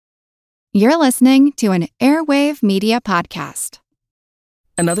You're listening to an Airwave Media Podcast.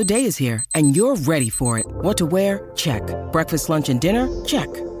 Another day is here, and you're ready for it. What to wear? Check. Breakfast, lunch, and dinner? Check.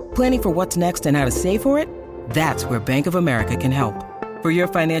 Planning for what's next and how to save for it? That's where Bank of America can help. For your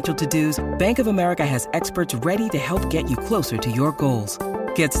financial to-dos, Bank of America has experts ready to help get you closer to your goals.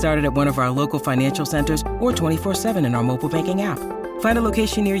 Get started at one of our local financial centers or 24/7 in our mobile banking app. Find a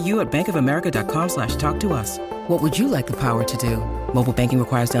location near you at bankofamerica.com/talktous. What would you like the power to do? Mobile banking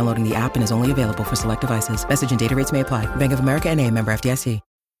requires downloading the app and is only available for select devices. Message and data rates may apply. Bank of America N.A., member FDIC.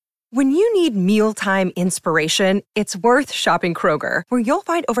 When you need mealtime inspiration, it's worth shopping Kroger, where you'll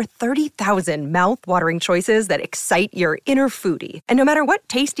find over 30,000 mouth-watering choices that excite your inner foodie. And no matter what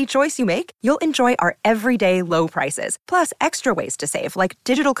tasty choice you make, you'll enjoy our everyday low prices, plus extra ways to save, like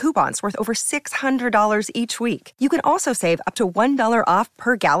digital coupons worth over $600 each week. You can also save up to $1 off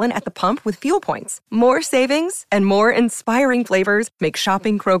per gallon at the pump with fuel points. More savings and more inspiring flavors make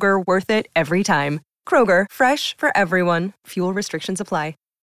shopping Kroger worth it every time. Kroger, fresh for everyone. Fuel restrictions apply.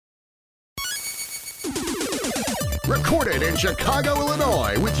 Recorded in Chicago,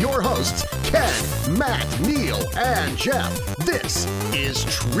 Illinois, with your hosts, Ken, Matt, Neil, and Jeff. This is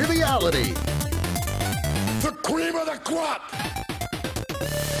Triviality. The cream of the crop!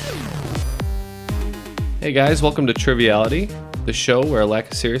 Hey guys, welcome to Triviality, the show where a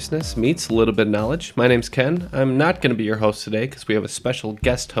lack of seriousness meets a little bit of knowledge. My name's Ken. I'm not going to be your host today because we have a special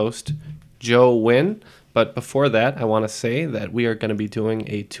guest host, Joe Wynn. But before that, I want to say that we are going to be doing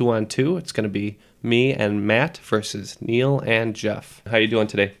a 2-on-2. It's going to be me and Matt versus Neil and Jeff. How you doing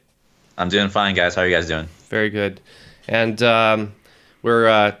today? I'm doing fine, guys. How are you guys doing? Very good. And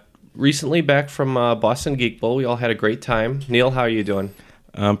we're recently back from Boston Geek Bowl. We all had a great time. Neil, how are you doing?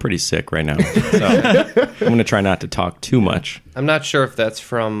 I'm pretty sick right now, so I'm going to try not to talk too much. I'm not sure if that's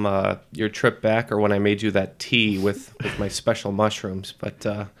from your trip back or when I made you that tea with my special mushrooms,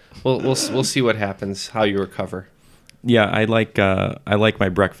 but we'll see what happens, how you recover. Yeah, I like my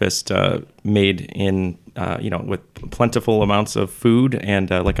breakfast made in with plentiful amounts of food and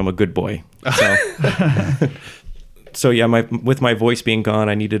like I'm a good boy. So yeah, with my voice being gone,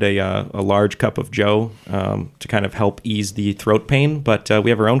 I needed a large cup of Joe to kind of help ease the throat pain. But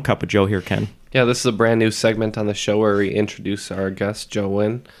we have our own cup of Joe here, Ken. Yeah, this is a brand new segment on the show where we introduce our guest, Joe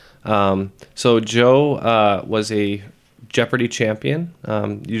Wynn. So Joe was a Jeopardy champion.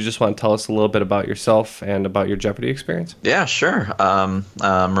 You just want to tell us a little bit about yourself and about your Jeopardy experience? Yeah, sure. I'm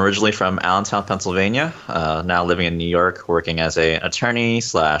originally from Allentown, Pennsylvania. Now living in New York, working as an attorney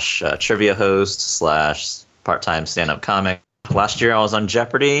 / trivia host / part-time stand-up comic. Last year I was on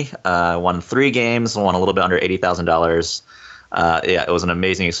Jeopardy. Won 3 games, won a little bit under $80,000. Yeah, it was an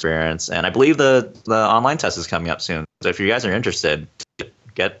amazing experience, and I believe the online test is coming up soon. So if you guys are interested,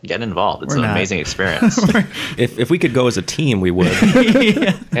 get involved. It's an amazing experience. If we could go as a team, we would.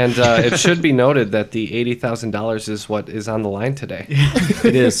 Yeah. And it should be noted that the $80,000 is what is on the line today.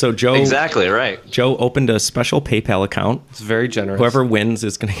 It is. So Joe, exactly right. Joe opened a special PayPal account. It's very generous. Whoever wins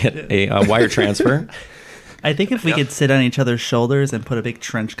is going to get a wire transfer. I think if we could sit on each other's shoulders and put a big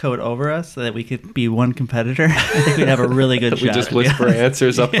trench coat over us so that we could be one competitor, I think we'd have a really good shot. We just whisper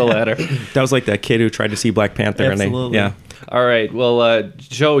answers up the ladder. That was like that kid who tried to see Black Panther. Absolutely. Yeah. All right. Well,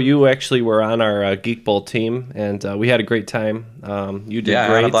 Joe, you actually were on our Geek Bowl team, and we had a great time. You did great.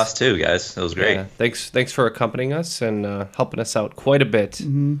 I had a blast too, guys. It was great. Yeah, thanks for accompanying us and helping us out quite a bit.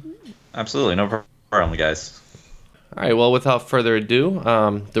 Mm-hmm. Absolutely. No problem, guys. All right, well, without further ado,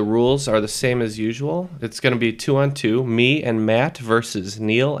 the rules are the same as usual. It's going to be 2-on-2, me and Matt versus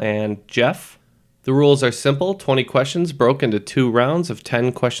Neil and Jeff. The rules are simple, 20 questions broke into 2 rounds of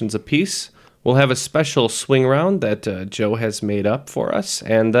 10 questions apiece. We'll have a special swing round that Joe has made up for us,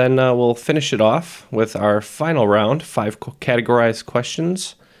 and then we'll finish it off with our final round, 5 categorized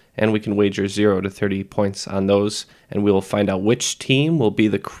questions, and we can wager 0 to 30 points on those, and we will find out which team will be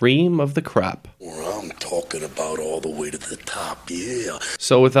the cream of the crop. Well, I'm talking about all the way to the top, yeah.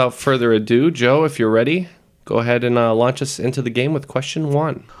 So without further ado, Joe, if you're ready, go ahead and launch us into the game with question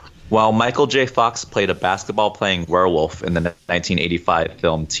 1. While Michael J. Fox played a basketball-playing werewolf in the 1985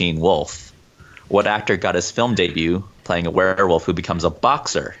 film Teen Wolf, what actor got his film debut playing a werewolf who becomes a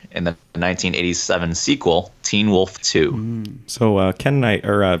boxer in the 1987 sequel, Teen Wolf 2? So Ken and I,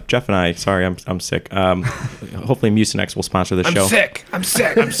 or Jeff and I, sorry, I'm sick. Hopefully Mucinex will sponsor the show. I'm sick.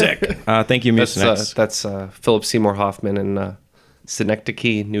 Thank you, Mucinex. That's Philip Seymour Hoffman in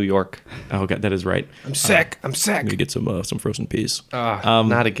Synecdoche, New York. Oh, God, that is right. I'm sick. Let me get some frozen peas.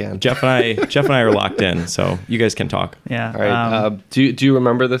 Not again. Jeff and I are locked in, so you guys can talk. Yeah. All right. Do you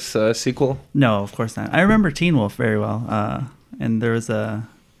remember this sequel? No, of course not. I remember Teen Wolf very well. And there was a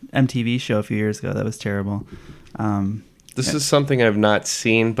MTV show a few years ago that was terrible. This is something I've not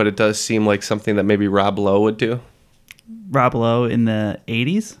seen, but it does seem like something that maybe Rob Lowe would do. Rob Lowe in the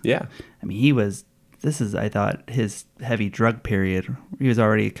 80s? Yeah. I mean, I thought, his heavy drug period. He was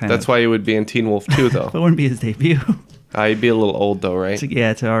already That's why he would be in Teen Wolf 2, though. But it wouldn't be his debut. He'd be a little old, though, right?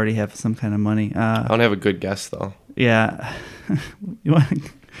 To already have some kind of money. I don't have a good guess, though. Yeah. I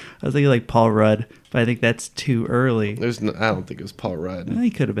was thinking like Paul Rudd, but I think that's too early. I don't think it was Paul Rudd. He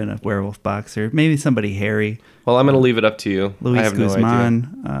could have been a werewolf boxer. Maybe somebody hairy. Well, I'm going to leave it up to you. Luis I have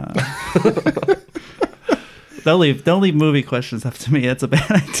Guzman. no idea. Don't leave movie questions up to me. That's a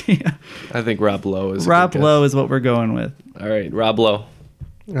bad idea. I think Rob Lowe is Rob Lowe is what we're going with. All right, Rob Lowe.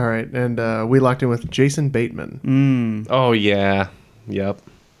 All right, and we locked in with Jason Bateman. Oh, yeah. Yep.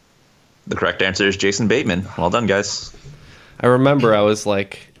 The correct answer is Jason Bateman. Well done, guys. I remember I was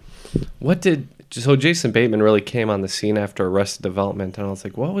like, so Jason Bateman really came on the scene after Arrested Development, and I was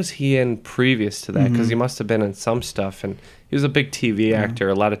like, what was he in previous to that? Because he must have been in some stuff, and he was a big TV actor,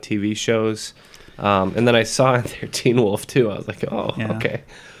 a lot of TV shows. And then I saw in there Teen Wolf too. I was like, oh, okay.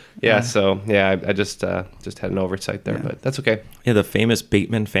 Yeah, so, I just had an oversight there, but that's okay. Yeah, the famous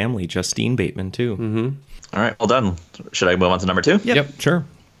Bateman family, Justine Bateman, too. Mm-hmm. All right, well done. Should I move on to number 2? Yep, sure.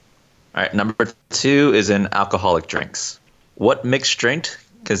 All right, number 2 is in alcoholic drinks. What mixed drink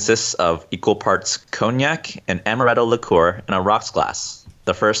consists of equal parts cognac and amaretto liqueur in a rocks glass?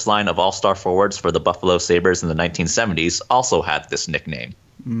 The first line of all-star forwards for the Buffalo Sabres in the 1970s also had this nickname.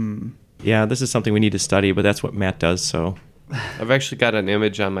 Yeah, this is something we need to study, but that's what Matt does, so... I've actually got an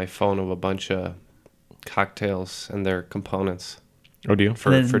image on my phone of a bunch of cocktails and their components. Oh, do you?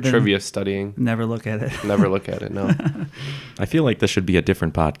 For trivia studying. Never look at it. Never look at it, no. I feel like this should be a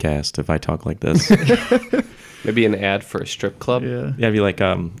different podcast if I talk like this. Maybe an ad for a strip club. Yeah. Yeah, it'd be like,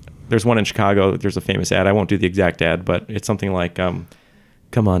 there's one in Chicago, there's a famous ad. I won't do the exact ad, but it's something like,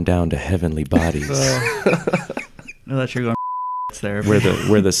 come on down to Heavenly Bodies. I thought you were going there.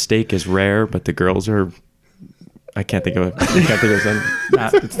 Where the steak is rare, but the girls are... I can't think of it.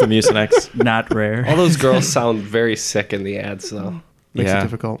 It's the Mucinex. Not rare. All those girls sound very sick in the ads, though. Makes it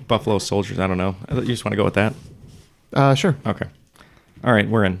difficult. Buffalo Soldiers, I don't know. You just want to go with that? Sure. Okay. All right,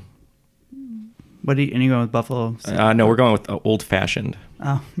 we're in. And you going with Buffalo? No, we're going with Old Fashioned.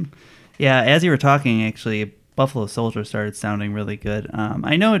 Oh. Yeah, as you were talking, actually, Buffalo Soldier started sounding really good.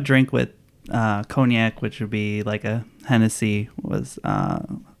 I know a drink with cognac, which would be like a Hennessy, was...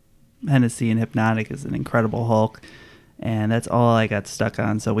 Hennessy and Hypnotic is an Incredible Hulk, and that's all I got stuck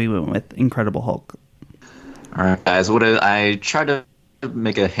on, so we went with Incredible Hulk. All right, guys. I tried to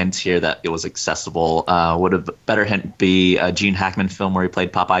make a hint here that it was accessible. Would a better hint be a Gene Hackman film where he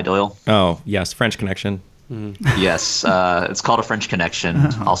played Popeye Doyle? Oh, yes, French Connection. Yes, it's called A French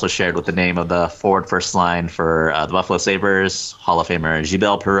Connection, also shared with the name of the forward first line for the Buffalo Sabres, Hall of Famer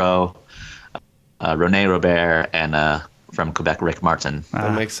Gilbert Perreault, René Robert, and from Quebec, Rick Martin.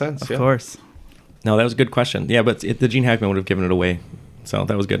 That makes sense, Of course. No, that was a good question. Yeah, but the Gene Hackman would have given it away, so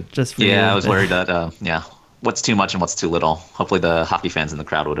that was good. Just for I was worried that, what's too much and what's too little. Hopefully the hockey fans in the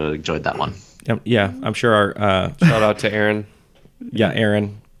crowd would have enjoyed that one. Yeah, I'm sure our... Shout out to Aaron. Yeah,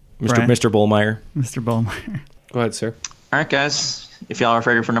 Aaron. Brian. Mr. Bullmeyer. Mr. Bullmeyer. Go ahead, sir. All right, guys. If y'all are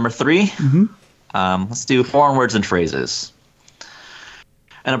ready for number 3, let's do foreign words and phrases.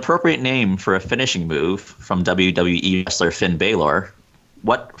 An appropriate name for a finishing move from WWE wrestler Finn Balor.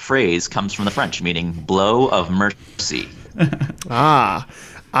 What phrase comes from the French, meaning blow of mercy?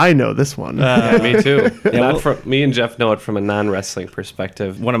 I know this one. Yeah, me too. Me and Jeff know it from a non-wrestling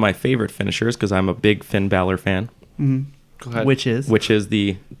perspective. One of my favorite finishers, because I'm a big Finn Balor fan. Go ahead. Which is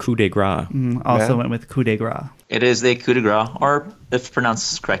the coup de grace. Also went with coup de grace. It is the coup de grace, or if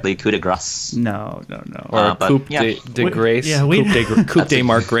pronounced correctly, coup de grace. No. Or coupe de grace. Yeah, Coupe de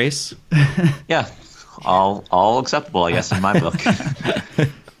Mark Grace. Yeah, all acceptable, I guess, in my book.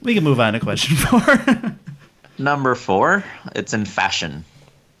 We can move on to question 4. Number 4, it's in fashion.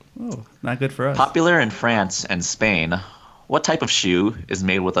 Oh, not good for us. Popular in France and Spain, what type of shoe is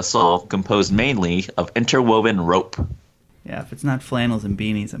made with a sole composed mainly of interwoven rope? Yeah, if it's not flannels and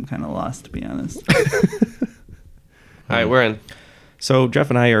beanies, I'm kind of lost, to be honest. All right, we're in. So Jeff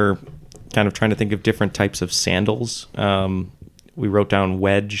and I are kind of trying to think of different types of sandals. We wrote down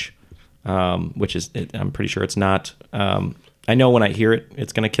wedge, which is, I'm pretty sure it's not. I know when I hear it,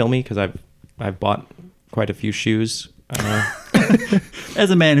 it's going to kill me because I've bought quite a few shoes. As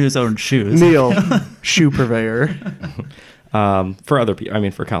a man who's owned shoes. Neil, shoe purveyor. For other people, I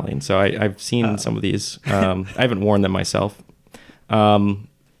mean for Colleen. So I've seen some of these. I haven't worn them myself. So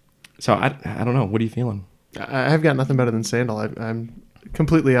I don't know. What are you feeling? I've got nothing better than sandal. I'm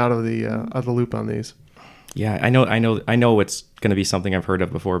completely out of the loop on these. Yeah, I know. It's going to be something I've heard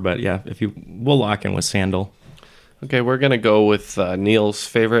of before, but yeah, we'll lock in with sandal. Okay, we're going to go with Neil's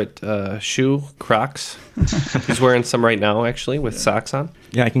favorite shoe, Crocs. He's wearing some right now, actually, with socks on.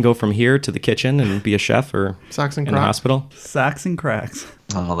 Yeah, I can go from here to the kitchen and be a chef or Socks and in the Crocs. hospital. Socks and cracks.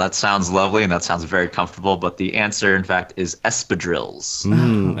 Oh, that sounds lovely and that sounds very comfortable, but the answer, in fact, is espadrilles.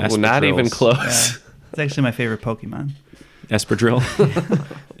 Well, not even Espadrilles. close. It's actually my favorite Pokemon. Espadrille.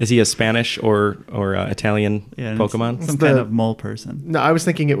 Is he a Spanish or Italian Yeah, Pokemon? Some the- kind of mole person. No, I was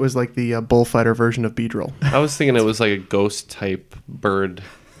thinking it was like the bullfighter version of Beedrill. I was thinking it was like a ghost-type bird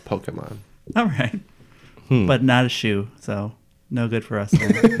Pokemon. All right. But not a shoe, so no good for us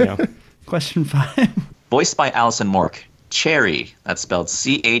there. Yeah. Question 5. Voiced by Alison Mork, Cherry, that's spelled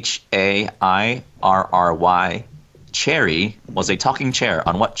Chairry, Cherry was a talking chair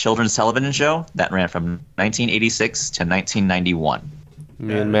on what children's television show that ran from 1986 to 1991?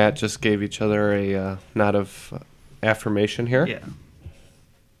 Me and Matt just gave each other a nod of affirmation here. Yeah.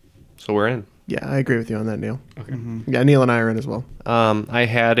 So we're in. Yeah, I agree with you on that, Neil. Okay. Yeah, Neil and I are in as well. I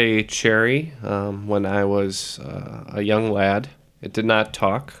had a cherry when I was a young lad. It did not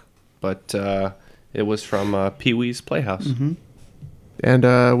talk, but it was from Pee-wee's Playhouse.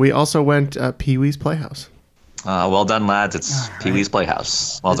 And we also went Pee-wee's Playhouse. Well done, lads. It's Pee-wee's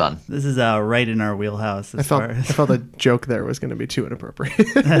Playhouse. Well done. This is right in our wheelhouse I as felt far I as... felt the joke there was going to be too inappropriate.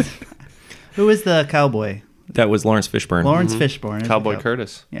 Who is the cowboy? That was Lawrence Fishburne. Lawrence Fishburne. is the Cowboy cow-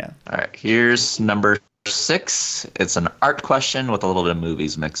 Curtis. Yeah. All right, here's number 6. It's an art question with a little bit of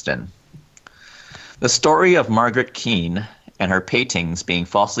movies mixed in. The story of Margaret Keane and her paintings being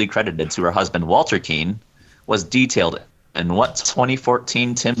falsely credited to her husband Walter Keane was detailed in what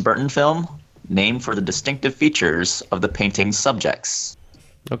 2014 Tim Burton film? Named for the distinctive features of the painting's subjects.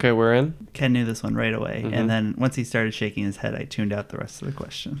 Okay, we're in. Ken knew this one right away. And then once he started shaking his head, I tuned out the rest of the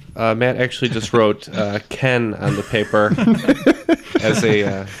question. Matt actually just wrote Ken on the paper as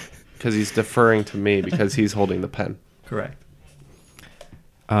a because he's deferring to me because he's holding the pen. Correct.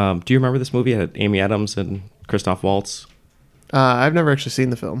 Do you remember this movie? It had Amy Adams and Christoph Waltz. I've never actually seen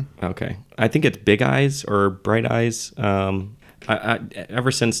the film. Okay. I think it's Big Eyes or Bright Eyes. I ever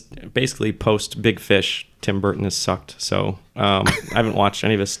since basically post Big Fish, Tim Burton has sucked. So I haven't watched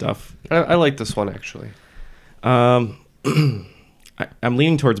any of his stuff. I like this one actually. I'm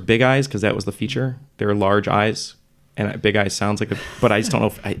leaning towards Big Eyes because that was the feature. They're large eyes, and Big Eyes sounds like but I just don't know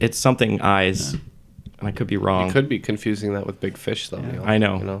if it's something eyes, and I could be wrong. You could be confusing that with Big Fish though. Neil, I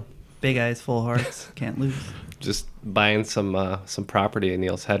know. You know, Big eyes, full hearts. Can't lose. just buying some property in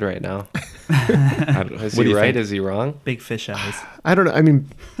Neil's head right now. Is What do he you right? think? Is he wrong? Big fish eyes. I don't know. I mean,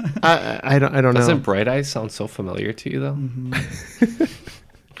 I don't know. Doesn't Bright Eyes sound so familiar to you though?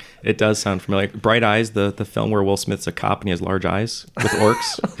 It does sound familiar. Bright Eyes, the film where Will Smith's a cop and he has large eyes with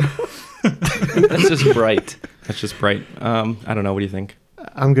orcs. That's just bright. That's just bright. I don't know. What do you think?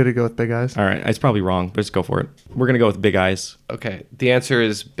 I'm going to go with Big Eyes. All right, it's probably wrong, but just go for it. We're gonna go with Big Eyes. Okay, the answer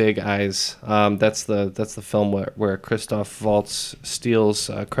is Big Eyes. That's the film where Christoph Waltz steals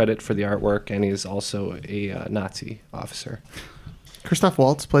credit for the artwork, and he's also a Nazi officer. Christoph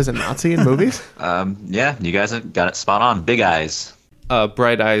Waltz plays a Nazi in movies? Yeah, you guys have got it spot on. Big Eyes.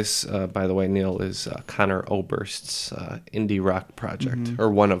 Bright Eyes, by the way, Neil, is Connor Oberst's indie rock project,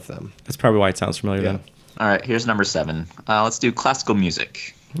 or one of them. That's probably why it sounds familiar then. All right, here's number 7. Let's do classical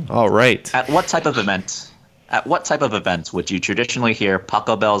music. All right. At what type of event would you traditionally hear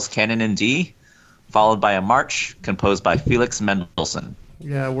Pachelbel's Canon in D, followed by a march composed by Felix Mendelssohn?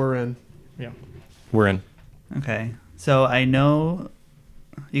 Yeah, we're in. We're in. Okay. So I know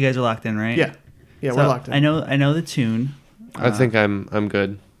you guys are locked in, right? Yeah. Yeah, So we're locked in. I know the tune. I think I'm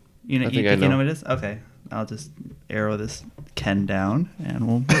good. You know, I you think I think you know. know what it is? Okay. I'll just arrow this Ken down and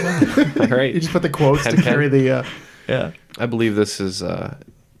we'll All right. You just put the quotes to Ken. carry the... Yeah. I believe this is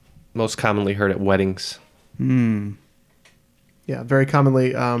most commonly heard at weddings. Yeah, very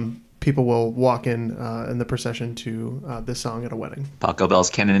commonly people will walk in the procession to this song at a wedding. Pachelbel's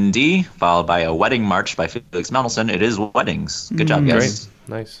Canon in D, followed by a wedding march by Felix Mendelssohn. It is weddings. Good job, guys.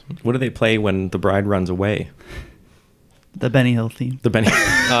 Great. Nice. What do they play when the bride runs away? The Benny Hill theme. The Benny.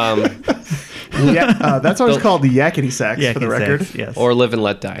 Yeah, that song's called the Yakety Sax, for the Yakety record. Sax, yes. Or Live and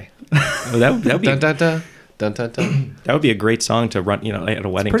Let Die. that would be Dun, dun, dun, dun, dun, dun. that would be a great song to run. At a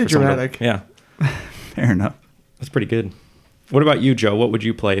wedding. pretty for someone to- dramatic. yeah, Fair enough. that's pretty good. What about you, Joe? What would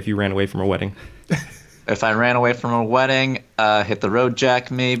you play if you ran away from a wedding? If I ran away from a wedding, Hit the Road Jack,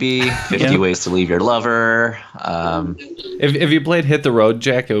 maybe. 50 Ways to Leave Your Lover. If you played Hit the Road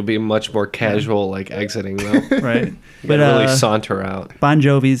Jack, it would be much more casual, like exiting though. Right. You But gotta really saunter out. Bon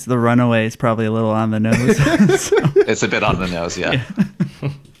Jovi's The Runaway is probably a little on the nose. So- It's a bit on the nose, yeah. All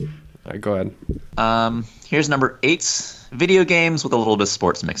right, go ahead. Here's number 8. Video games with a little bit of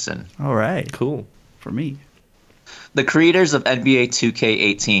sports mixed in. All right. Cool. For me. The creators of NBA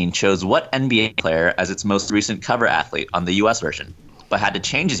 2K18 chose what NBA player as its most recent cover athlete on the US version, but had to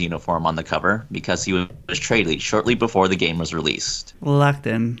change his uniform on the cover because he was traded shortly before the game was released. Locked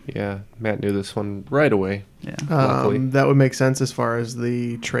in. Yeah, Matt knew this one right away. Yeah. Luckily. That would make sense as far as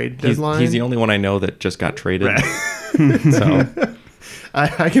the trade deadline. He's the only one I know that just got traded. So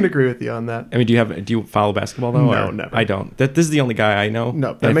I can agree with you on that. I mean, do you follow basketball though? No, or? never. I don't. This is the only guy I know.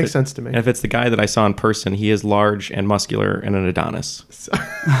 No, that And if makes sense to me. And if it's the guy that I saw in person, he is large and muscular and an Adonis.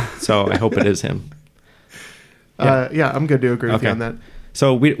 So I hope it is him. Yeah, I'm good to agree with you on that.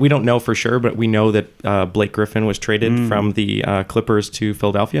 So we don't know for sure, but we know that Blake Griffin was traded from the Clippers to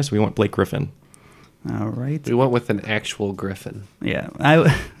Philadelphia, so we want Blake Griffin. All right. We went with an actual Griffin. Yeah.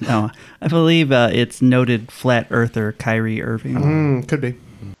 I believe it's noted flat earther Kyrie Irving. Could be.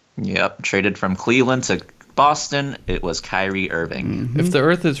 Yep, traded from Cleveland to Boston, it was Kyrie Irving. If the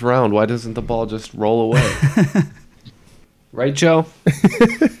earth is round, why doesn't the ball just roll away? Right, Joe?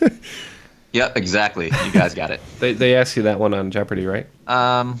 Yep, exactly. You guys got it. They asked you that one on Jeopardy, right?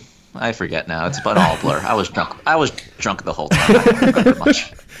 I forget now. It's about all blur. I was drunk the whole time. I don't remember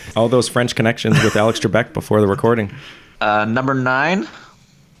much. All those French connections with Alex Trebek before the recording. Number 9.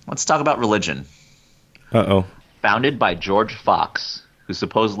 Let's talk about religion. Uh-oh. Founded by George Fox, who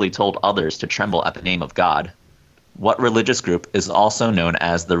supposedly told others to tremble at the name of God, what religious group is also known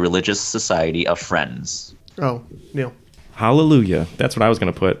as the Religious Society of Friends? Oh, Neil. Hallelujah. That's what I was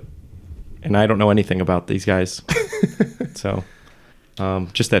going to put. And I don't know anything about these guys. So,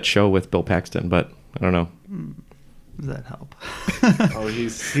 just that show with Bill Paxton, but I don't know. Does that help? Oh,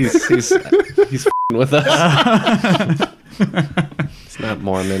 he's with us. It's not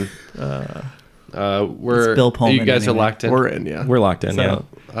Mormon. It's Bill Pullman You guys anyway. are locked in. We're in, yeah. We're locked in, So,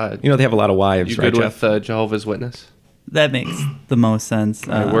 yeah. They have a lot of wives, You right, good Jeff? with Jehovah's Witness? That makes the most sense.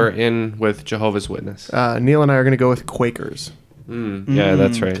 We're in with Jehovah's Witness. Neil and I are going to go with Quakers. Yeah,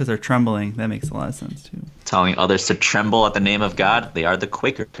 that's right. Because they're trembling. That makes a lot of sense, too. Telling others to tremble at the name of God, they are the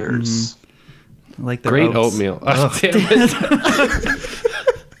Quakers. I like the Great oats. oatmeal. Oh, damn it.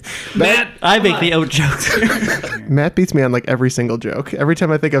 Matt, I make the oat jokes. Matt beats me on like every single joke. Every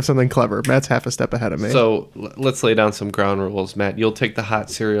time I think of something clever, Matt's half a step ahead of me. So let's lay down some ground rules, Matt. You'll take the hot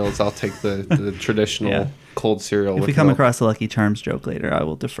cereals. I'll take the traditional Yeah. cold cereal. If with we come milk. across a Lucky Charms joke later, I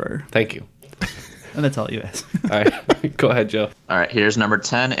will defer. Thank you. And that's all you ask. All right, go ahead, Joe. All right, here's number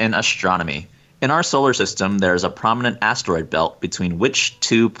 10 in astronomy. In our solar system, there is a prominent asteroid belt between which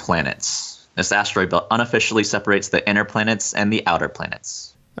two planets? This asteroid belt unofficially separates the inner planets and the outer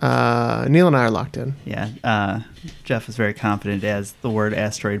planets. Neil and I are locked in. Yeah. Jeff was very confident as the word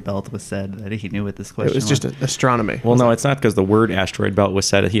asteroid belt was said that he knew what this question It was just astronomy. Well, no, it's not because the word asteroid belt was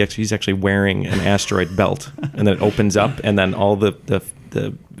said. He's actually wearing an asteroid belt, and then it opens up, and then all the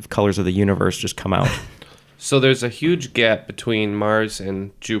colors of the universe just come out. So there's a huge gap between Mars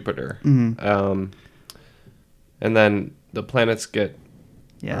and Jupiter, and then the planets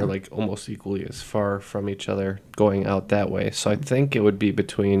are like almost equally as far from each other going out that way. So I think it would be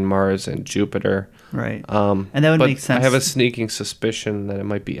between Mars and Jupiter. Right. And that would but make sense. I have a sneaking suspicion that it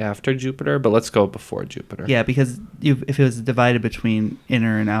might be after Jupiter, but let's go before Jupiter. Yeah, because if it was divided between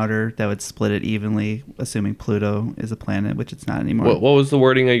inner and outer, that would split it evenly, assuming Pluto is a planet, which it's not anymore. What was the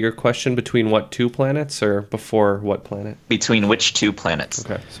wording of your question? Between what two planets or before what planet? Between which two planets?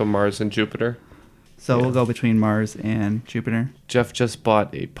 Okay, so Mars and Jupiter. So we'll go between Mars and Jupiter. Jeff just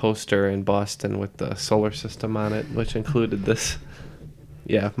bought a poster in Boston with the solar system on it, which included this.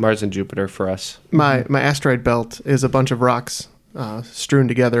 Yeah, Mars and Jupiter for us. My asteroid belt is a bunch of rocks strewn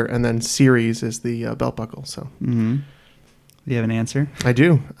together, and then Ceres is the belt buckle. So, Do you have an answer? I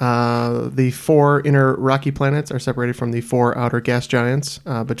do. The 4 inner rocky planets are separated from the 4 outer gas giants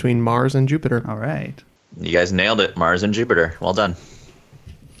between Mars and Jupiter. All right. You guys nailed it. Mars and Jupiter. Well done.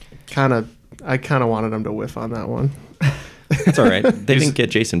 I kind of wanted them to whiff on that one. That's all right. They didn't get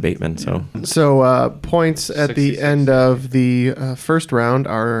Jason Bateman, so. So points at 66. the end of the first round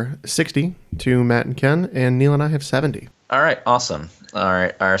are 60 to Matt and Ken, and Neil and I have 70. All right, awesome. All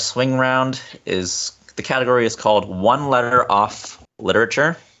right, our swing round the category is called One Letter Off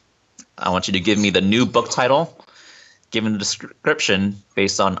Literature. I want you to give me the new book title, given the description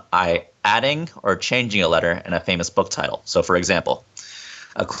based on adding or changing a letter in a famous book title. So, for example,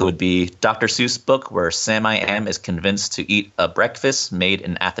 a clue would be Dr. Seuss' book where Sam I Am is convinced to eat a breakfast made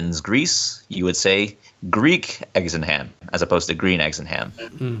in Athens, Greece. You would say Greek eggs and ham, as opposed to green eggs and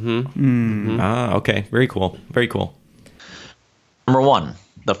ham. Ah, okay. Very cool. Very cool. Number 1,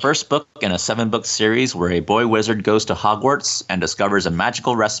 the first book in a 7-book series where a boy wizard goes to Hogwarts and discovers a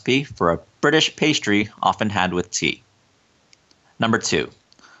magical recipe for a British pastry often had with tea. Number 2,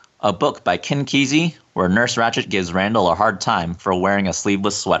 a book by Ken Kesey where Nurse Ratched gives Randall a hard time for wearing a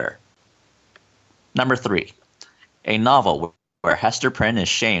sleeveless sweater. Number 3, a novel where Hester Prynne is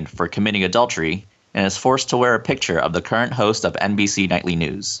shamed for committing adultery and is forced to wear a picture of the current host of NBC Nightly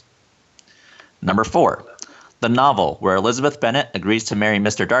News. Number 4, the novel where Elizabeth Bennet agrees to marry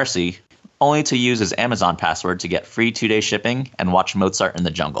Mr. Darcy only to use his Amazon password to get free 2-day shipping and watch Mozart in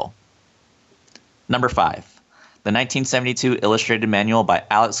the Jungle. Number 5, the 1972 illustrated manual by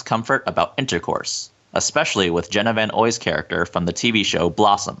Alex Comfort about intercourse, especially with Jenna Van Oy's character from the TV show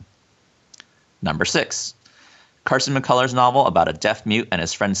Blossom. Number 6, Carson McCullers' novel about a deaf mute and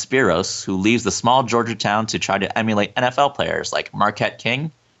his friend Spiros who leaves the small Georgia town to try to emulate NFL players like Marquette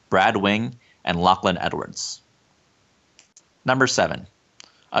King, Brad Wing, and Lachlan Edwards. Number 7,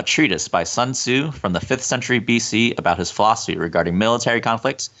 a treatise by Sun Tzu from the 5th century BC about his philosophy regarding military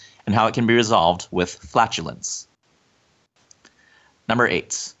conflict and how it can be resolved with flatulence. Number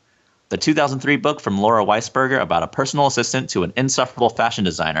 8, the 2003 book from Laura Weisberger about a personal assistant to an insufferable fashion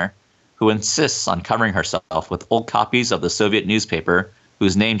designer who insists on covering herself with old copies of the Soviet newspaper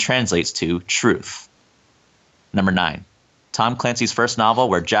whose name translates to Truth. Number 9, Tom Clancy's first novel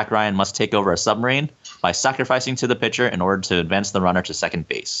where Jack Ryan must take over a submarine by sacrificing to the pitcher in order to advance the runner to second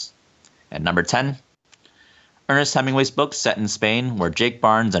base. And number 10, Ernest Hemingway's book set in Spain where Jake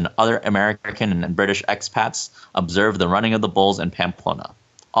Barnes and other American and British expats observe the running of the bulls in Pamplona,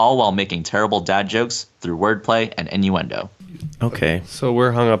 all while making terrible dad jokes through wordplay and innuendo. Okay. So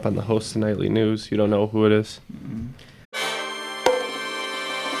we're hung up on the host of Nightly News. You don't know who it is?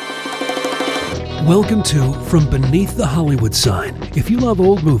 Welcome to From Beneath the Hollywood Sign. If you love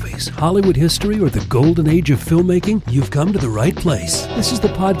old movies, Hollywood history, or the golden age of filmmaking, you've come to the right place. This is the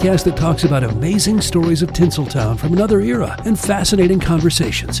podcast that talks about amazing stories of Tinseltown from another era and fascinating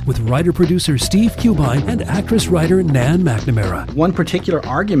conversations with writer-producer Steve Cubine and actress-writer Nan McNamara. One particular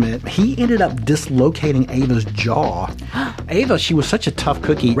argument, he ended up dislocating Ava's jaw. Ava, she was such a tough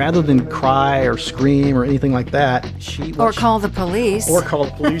cookie. Rather than cry or scream or anything like that, Or call the police.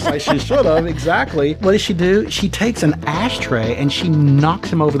 She should have, exactly. What does she do? She takes an ashtray and she knocks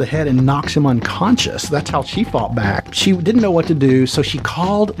him over the head and knocks him unconscious. That's how she fought back. She didn't know what to do, so she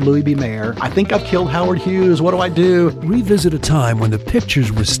called Louis B. Mayer. I think I've killed Howard Hughes. What do I do? Revisit a time when the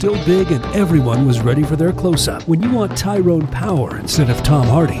pictures were still big and everyone was ready for their close-up. When you want Tyrone Power instead of Tom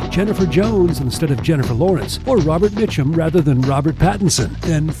Hardy, Jennifer Jones instead of Jennifer Lawrence, or Robert Mitchum rather than Robert Pattinson,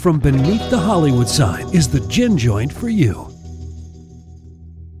 then From Beneath the Hollywood Sign is the gin joint for you.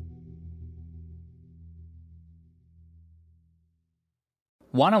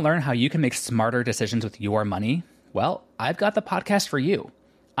 Want to learn how you can make smarter decisions with your money? Well, I've got the podcast for you.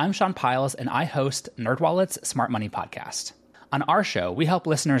 I'm Sean Piles, and I host NerdWallet's Smart Money Podcast. On our show, we help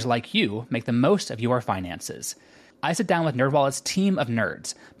listeners like you make the most of your finances. I sit down with NerdWallet's team of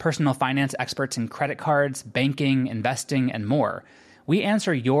nerds, personal finance experts in credit cards, banking, investing, and more. We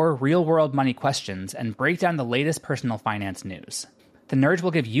answer your real-world money questions and break down the latest personal finance news. The nerds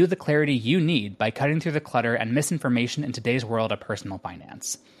will give you the clarity you need by cutting through the clutter and misinformation in today's world of personal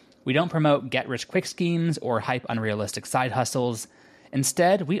finance. We don't promote get-rich-quick schemes or hype unrealistic side hustles.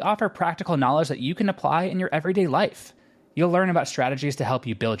 Instead, we offer practical knowledge that you can apply in your everyday life. You'll learn about strategies to help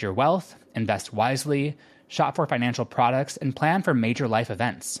you build your wealth, invest wisely, shop for financial products, and plan for major life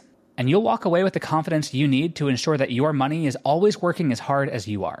events. And you'll walk away with the confidence you need to ensure that your money is always working as hard as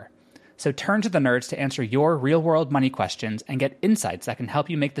you are. So turn to the nerds to answer your real-world money questions and get insights that can help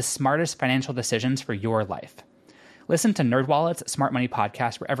you make the smartest financial decisions for your life. Listen to NerdWallet's Smart Money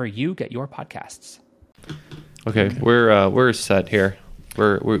Podcast wherever you get your podcasts. Okay, we're set here.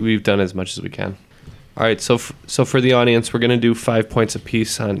 We've done as much as we can. All right, so for the audience, we're going to do 5 points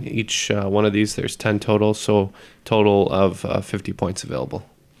apiece on each one of these. There's 10 total, so total of 50 points available.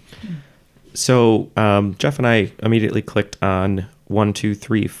 So Jeff and I immediately clicked on 1, 2,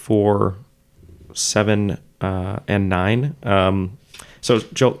 3, 4, 7, and 9. So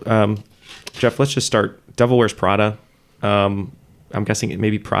Jeff, let's just start. Devil Wears Prada. I'm guessing it may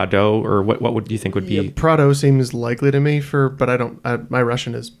be Prado, or what would you think would be? Yeah, Prado seems likely to me but I don't. My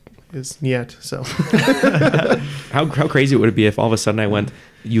Russian is niet. So how crazy would it be if all of a sudden I went,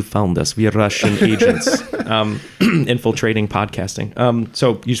 "You found us, we are Russian agents infiltrating podcasting."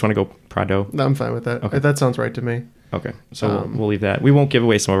 So you just want to go Prado? No, I'm fine with that. Okay. That sounds right to me. Okay, so we'll leave that. We won't give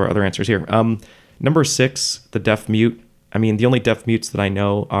away some of our other answers here. Number 6, the deaf mute. I mean, the only deaf mutes that I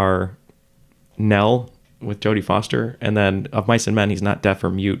know are Nell with Jodie Foster, and then of Mice and Men, he's not deaf or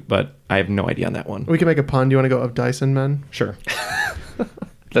mute, but I have no idea on that one. We can make a pun. Do you want to go of Dyson Men? Sure.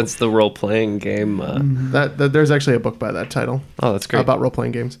 That's the role-playing game. That there's actually a book by that title. Oh, that's great. About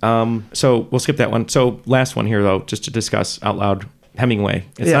role-playing games. So we'll skip that one. So last one here, though, just to discuss out loud. Hemingway.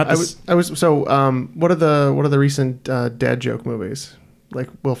 It's yeah, not this, I was. So, what are the recent dad joke movies like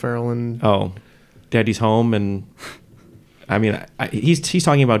Will Ferrell and? Oh, Daddy's Home, and I mean, he's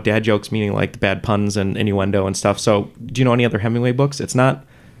talking about dad jokes, meaning like bad puns and innuendo and stuff. So, do you know any other Hemingway books? It's not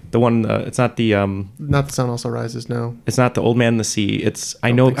the one. It's not the. Not The Sun Also Rises. No. It's not The Old Man in the Sea. It's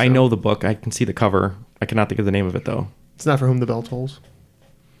I know the book. I can see the cover. I cannot think of the name of it though. It's not For Whom the Bell Tolls.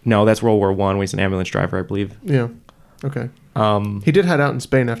 No, that's World War One. He's an ambulance driver, I believe. Yeah. Okay. He did hide out in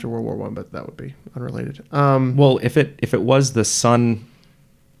Spain after World War One, but that would be unrelated. Well, if it was the sun,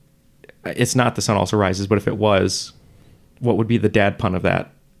 it's not The Sun Also Rises. But if it was, what would be the dad pun of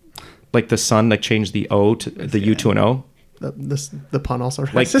that? Like the sun, like change the O to the U to an O. The pun also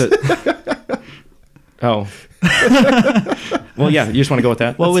rises. Like the. Oh. Well, yeah. You just want to go with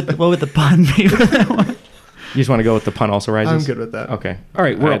that. What would the pun be for that one? You just want to go with the pun also rises? I'm good with that. Okay. All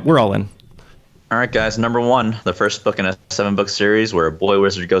right. We're all in. All right, guys. Number 1, the first book in a 7-book series where a boy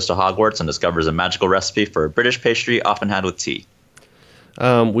wizard goes to Hogwarts and discovers a magical recipe for a British pastry often had with tea.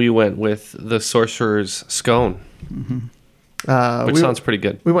 We went with The Sorcerer's Scone, which sounds pretty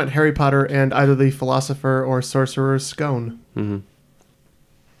good. We went Harry Potter and either the Philosopher or Sorcerer's Scone. Mm-hmm.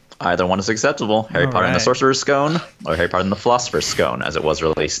 Either one is acceptable. Harry Potter and the Sorcerer's Scone, or Harry Potter and the Philosopher's Scone, as it was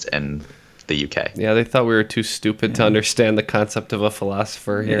released in the UK. Yeah, they thought we were too stupid to understand the concept of a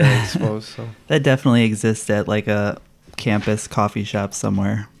philosopher here, I suppose. So. That definitely exists at like a campus coffee shop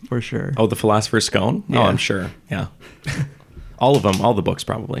somewhere, for sure. Oh, the Philosopher's Scone? Yeah. Oh, I'm sure. Yeah. All of them, all the books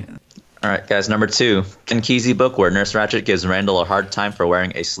probably. All right, guys. Number 2, Ken Kesey book where Nurse Ratched gives Randall a hard time for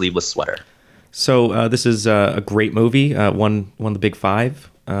wearing a sleeveless sweater. So this is a great movie. One of the big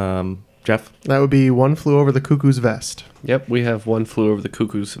 5. Jeff? That would be One Flew Over the Cuckoo's Vest. Yep, we have One Flew Over the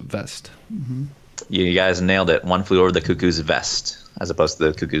Cuckoo's Vest. Mm-hmm. You guys nailed it. One Flew Over the Cuckoo's Vest, as opposed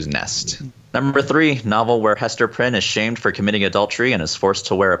to the Cuckoo's Nest. Number 3, novel where Hester Prynne is shamed for committing adultery and is forced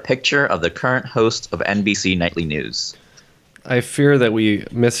to wear a picture of the current host of NBC Nightly News. I fear that we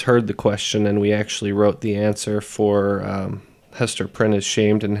misheard the question and we actually wrote the answer for Hester Prynne is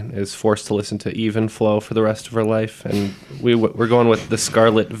shamed and is forced to listen to Even Flow for the rest of her life. And we're going with The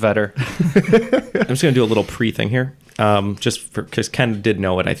Scarlet Vetter. I'm just going to do a little pre-thing here. Just because Ken did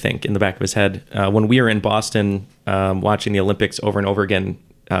know it, I think, in the back of his head. When we were in Boston watching the Olympics over and over again,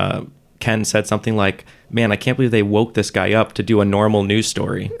 Ken said something like, "Man, I can't believe they woke this guy up to do a normal news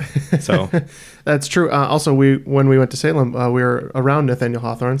story." So that's true. Also, when we went to Salem, we were around Nathaniel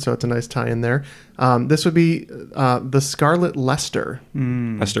Hawthorne, so it's a nice tie in there. This would be the Scarlet Lester.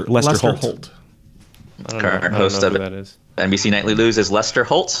 Lester Holt. Current host of NBC Nightly News is Lester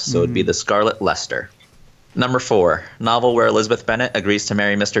Holt, so it'd be the Scarlet Lester. Number 4, novel where Elizabeth Bennet agrees to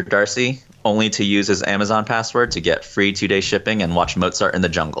marry Mr. Darcy, only to use his Amazon password to get free 2-day shipping and watch Mozart in the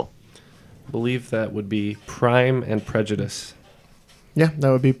Jungle. I believe that would be Prime and Prejudice. Yeah, that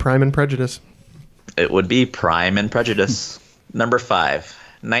would be Prime and Prejudice. It would be Prime and Prejudice. Number 5,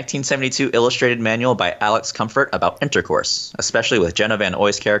 1972 illustrated manual by Alex Comfort about intercourse, especially with Jenna Van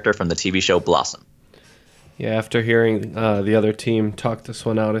Oy's character from the TV show Blossom. Yeah, after hearing the other team talk this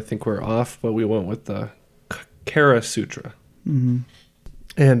one out, I think we're off, but we went with the Kara Sutra. Mm-hmm.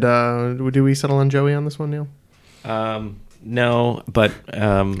 And do we settle on Joey on this one, Neil? No, but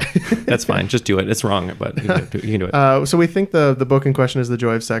that's fine. Just do it. It's wrong, but you can do it. So we think the book in question is The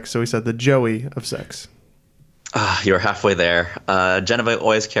Joy of Sex, so we said The Joey of Sex. You're halfway there. Jenna Van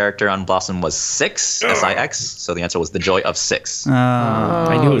Oy's character on Blossom was Six, S-I-X, so the answer was The Joy of Six.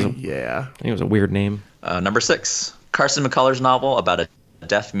 I knew it was a weird name. Number 6, Carson McCullers' novel about a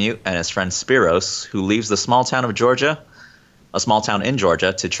deaf mute and his friend Spiros, who leaves the small town in Georgia,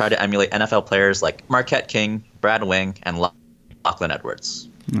 to try to emulate NFL players like Marquette King, Brad Wing, and Lachlan Edwards.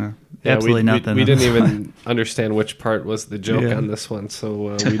 Yeah, absolutely nothing. We didn't even understand which part was the joke on this one,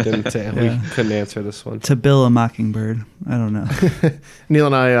 so we didn't. We couldn't answer this one. To Bill a Mockingbird, I don't know. Neil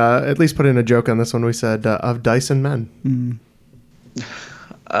and I at least put in a joke on this one. We said of Dyson Men. Mm.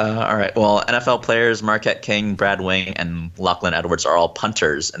 All right. Well, NFL players Marquette King, Brad Wing, and Lachlan Edwards are all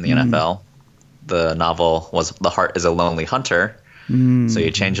punters in the NFL. The novel was The Heart is a Lonely Hunter, so you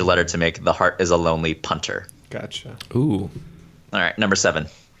change a letter to make The Heart is a Lonely Punter. Gotcha. Ooh. All right, number 7.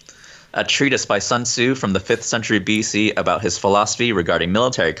 A treatise by Sun Tzu from the 5th century BC about his philosophy regarding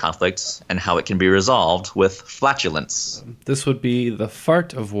military conflicts and how it can be resolved with flatulence. This would be The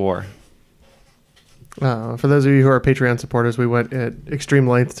Fart of War. For those of you who are Patreon supporters, we went at extreme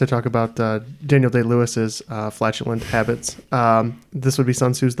length to talk about Daniel Day-Lewis's flatulent habits. This would be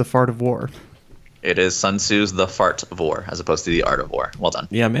Sun Tzu's The Fart of War. It is Sun Tzu's The Fart of War, as opposed to The Art of War. Well done.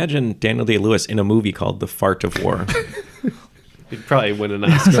 Yeah, imagine Daniel Day-Lewis in a movie called The Fart of War. He'd probably win an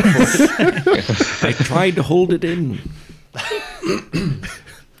Oscar for it. I tried to hold it in.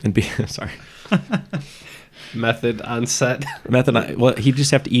 And be sorry. Method on set. Well, he'd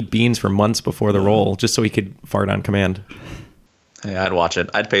just have to eat beans for months before the role just so he could fart on command. Hey, I'd watch it.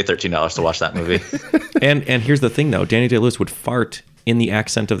 I'd pay $13 to watch that movie. And here's the thing, though. Daniel Day-Lewis would fart in the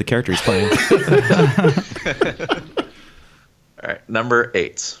accent of the character he's playing. All right, number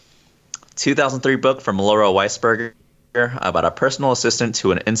 8. 2003 book from Laura Weisberger about a personal assistant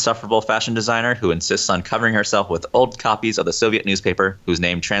to an insufferable fashion designer who insists on covering herself with old copies of the Soviet newspaper whose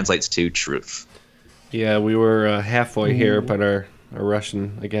name translates to truth. Yeah, we were halfway here, but our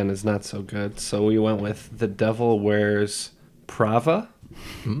Russian, again, is not so good. So we went with The Devil Wears Prava,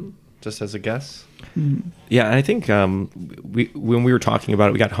 just as a guess. Yeah, I think when we were talking about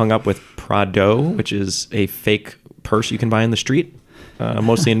it, we got hung up with Prado, which is a fake purse you can buy in the street,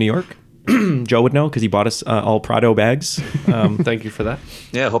 mostly in New York. Joe would know because he bought us all Prado bags. Thank you for that.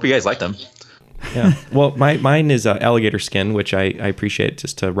 Yeah, I hope you guys like them. Yeah, well, mine is alligator skin, which I appreciate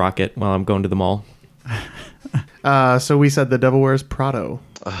just to rock it while I'm going to the mall. So we said The Devil Wears Prado.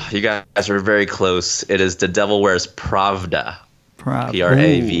 You guys are very close. It is The Devil Wears Pravda. Pravda.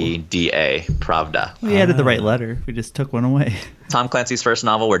 Pravda. Pravda. We added the right letter. We just took one away. Tom Clancy's first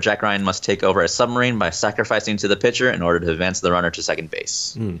novel where Jack Ryan must take over a submarine by sacrificing to the pitcher in order to advance the runner to second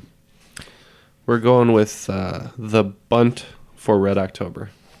base. We're going with The Bunt for Red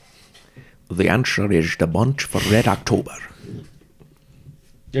October. The answer is The Bunt for Red October.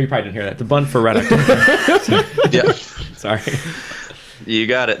 You probably didn't hear that. The Bunt for Red October. Yeah. Sorry. You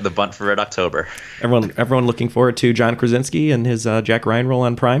got it. The Bunt for Red October. Everyone looking forward to John Krasinski and his Jack Ryan role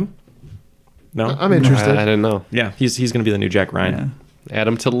on Prime? No? I'm interested. I didn't know. Yeah, he's going to be the new Jack Ryan. Yeah. Add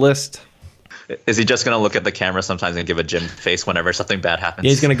him to the list. Is he just going to look at the camera sometimes and give a Jim face whenever something bad happens? Yeah,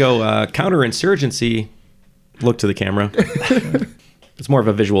 he's going to go counterinsurgency, look to the camera. It's more of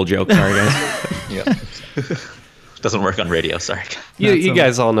a visual joke. Sorry, guys. Yeah. Doesn't work on radio. Sorry. You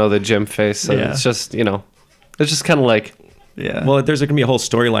guys all know the Jim face. So it's just, it's just kind of like. Yeah. Well, there's going to be a whole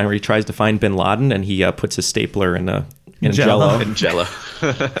storyline where he tries to find Bin Laden and he puts his stapler in Jell-O. In Jell-O.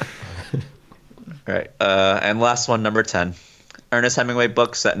 All right. And last one, number 10. Ernest Hemingway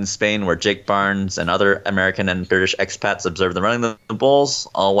book set in Spain where Jake Barnes and other American and British expats observe the running of the bulls,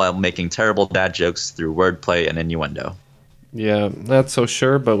 all while making terrible dad jokes through wordplay and innuendo. Yeah, not so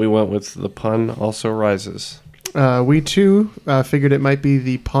sure, but we went with The Pun Also Rises. We too figured it might be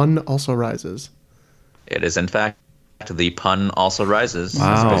The Pun Also Rises. It is, in fact, The Pun Also Rises.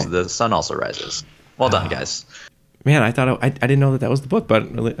 Wow. As opposed to The Sun Also Rises. Well done, guys. Man, I thought I didn't know that was the book, but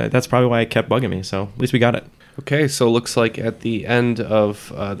that's probably why it kept bugging me. So at least we got it. Okay, so it looks like at the end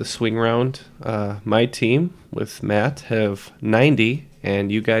of the swing round, my team with Matt have 90, and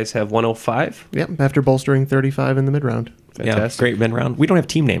you guys have 105. Yep, after bolstering 35 in the mid-round. Fantastic. Yeah, great mid-round. We don't have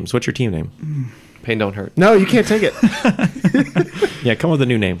team names. What's your team name? Pain Don't Hurt. No, you can't take it. Yeah, come up with a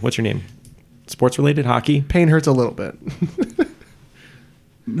new name. What's your name? Sports-related? Hockey? Pain hurts a little bit.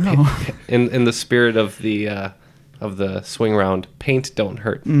 No. In the spirit of the swing round, Paint Don't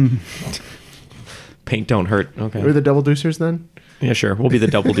Hurt. Paint Don't Hurt. Okay. We're the Double Deucers then? Yeah, sure. We'll be the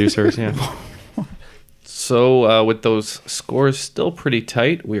Double Deucers, yeah. So with those scores still pretty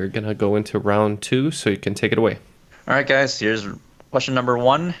tight, we are going to go into round 2, so you can take it away. All right, guys, here's question number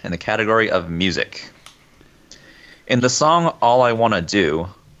 1 in the category of music. In the song All I Wanna Do,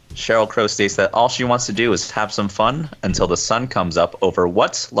 Sheryl Crow states that all she wants to do is have some fun until the sun comes up over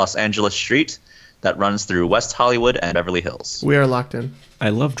what Los Angeles street that runs through West Hollywood and Beverly Hills? We are locked in. I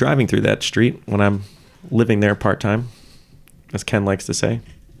love driving through that street when I'm living there part-time, as Ken likes to say.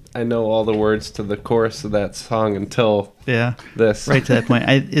 I know all the words to the chorus of that song until this. Right to that point.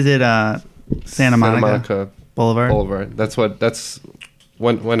 Is it Santa Monica Boulevard? That's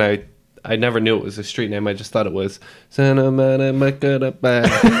when I never knew it was a street name. I just thought it was Santa Monica.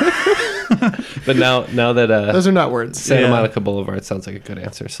 But now that those are not words. Santa Monica Boulevard sounds like a good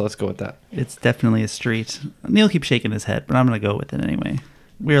answer, so let's go with that. It's definitely a street. Neil keeps shaking his head, but I'm going to go with it anyway.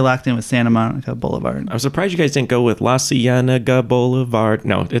 We are locked in with Santa Monica Boulevard. I'm surprised you guys didn't go with La Cienega Boulevard.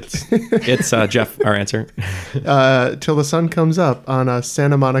 No, it's Jeff, our answer. Till the sun comes up on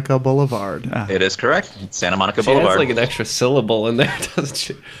Santa Monica Boulevard. It is correct. Santa Monica She Boulevard. has like an extra syllable in there, doesn't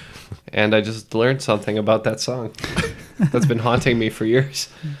she? And I just learned something about that song that's been haunting me for years.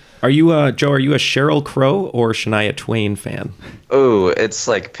 Are you, Joe, are you a Sheryl Crow or Shania Twain fan? Oh, it's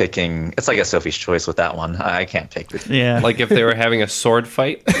like a Sophie's Choice with that one. I can't pick. Yeah. Like if they were having a sword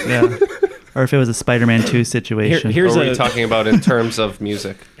fight? Yeah. Or if it was a Spider-Man 2 situation. Here's what are we talking about in terms of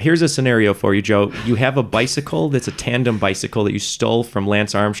music? Here's a scenario for you, Joe. You have a bicycle that's a tandem bicycle that you stole from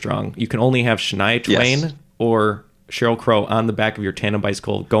Lance Armstrong. You can only have Shania Twain or Sheryl Crow on the back of your tandem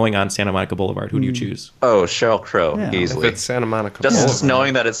bicycle going on Santa Monica Boulevard, who do you choose? Oh, Sheryl Crow, Yeah. easily. If it's Santa Monica Just Boulevard.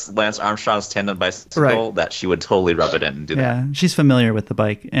 knowing that it's Lance Armstrong's tandem bicycle, Right. that she would totally rub it in and do that. Yeah, she's familiar with the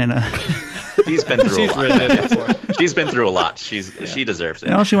bike, and She's been through She's a lot. ridden it before. She's been through a lot. She deserves it.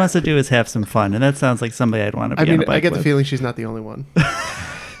 and all she wants to do is have some fun, and that sounds like somebody I'd want to be I on a mean, bike I get the with. feeling she's not the only one.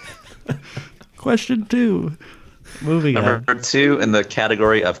 Question 2. Moving on. Number 2 in the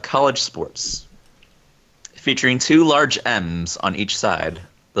category of college sports. Featuring 2 large M's on each side,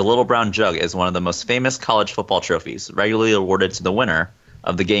 the Little Brown Jug is one of the most famous college football trophies, regularly awarded to the winner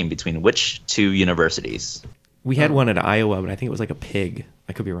of the game between which 2 universities? We had one at Iowa, but I think it was like a pig.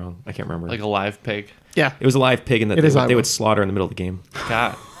 I could be wrong. I can't remember. Like a live pig. Yeah. It was a live pig, and that It is they Iowa. would slaughter in the middle of the game.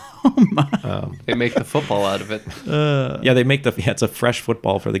 God. They make the football out of it. Yeah, they make it's a fresh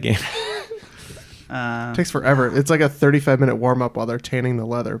football for the game. It takes forever. It's like a 35-minute warm-up while they're tanning the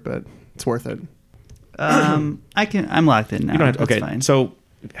leather, but it's worth it. I'm locked in now. You don't have to, That's okay, fine. so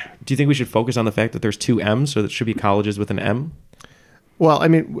do you think we should focus on the fact that there's 2 M's, so that should be colleges with an M? Well, I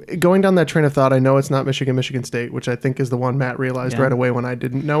mean, going down that train of thought, I know it's not Michigan State, which I think is the one Matt realized Yeah. right away when I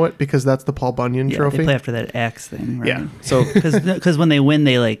didn't know it, because that's the Paul Bunyan Yeah, trophy. they play after that axe thing, right? Yeah. So Because when they win,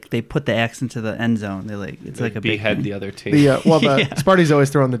 they put the axe into the end zone. It's like a big Behead thing. the other team. The Yeah. Sparty's always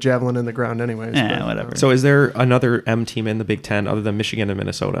throwing the javelin in the ground anyways. Yeah, but- whatever. So is there another M team in the Big Ten other than Michigan and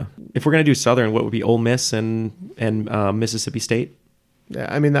Minnesota? If we're going to do Southern, what would be Ole Miss and Mississippi State? Yeah,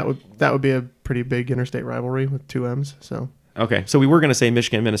 I mean, that would be a pretty big interstate rivalry with 2 M's, so... Okay, so we were going to say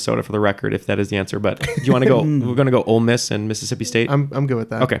Michigan and Minnesota for the record, if that is the answer. But do you want to go? We're going to go Ole Miss and Mississippi State. I'm good with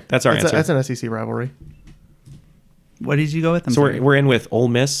that. Okay, that's our answer. That's an SEC rivalry. What did you go with? I'm So sorry. we're in with Ole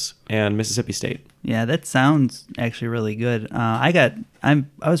Miss and Mississippi State. Yeah, that sounds actually really good. I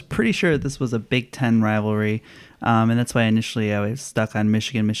was pretty sure this was a Big Ten rivalry, and that's why initially I was stuck on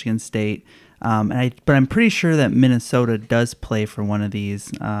Michigan State. But I'm pretty sure that Minnesota does play for one of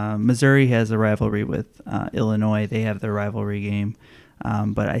these. Missouri has a rivalry with Illinois; they have their rivalry game.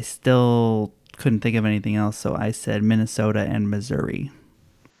 But I still couldn't think of anything else, so I said Minnesota and Missouri.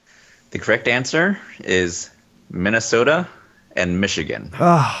 The correct answer is Minnesota and Michigan.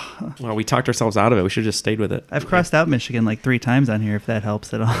 Well, we talked ourselves out of it. We should have just stayed with it. I've crossed out Michigan like 3 times on here, if that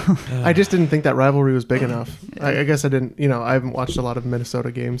helps at all. I just didn't think that rivalry was big enough. I guess I didn't, I haven't watched a lot of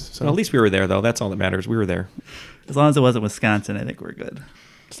Minnesota games. So Well, at least we were there, though. That's all that matters. We were there. As long as it wasn't Wisconsin, I think we're good.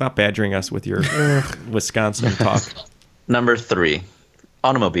 Stop badgering us with your Wisconsin talk. Number 3,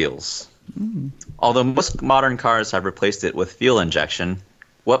 automobiles. Although most modern cars have replaced it with fuel injection,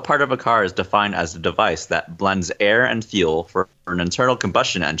 what part of a car is defined as a device that blends air and fuel for an internal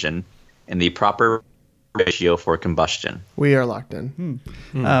combustion engine in the proper ratio for combustion? we are locked in.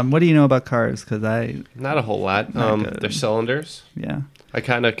 What do you know about cars? Because Not a whole lot. They're cylinders. yeah. I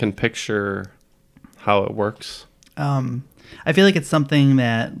kind of can picture how it works. I feel like it's something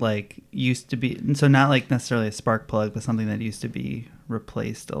that like used to be, so not like necessarily a spark plug, but something that used to be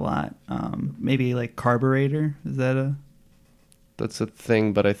replaced a lot. Maybe like carburetor. Is that a? That's a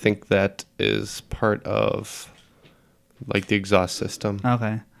thing, but I think that is part of like the exhaust system.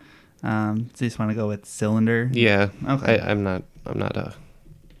 Okay. So you just want to go with cylinder? Yeah. Okay. I'm not a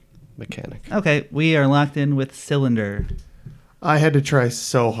mechanic. Okay, we are locked in with cylinder. I had to try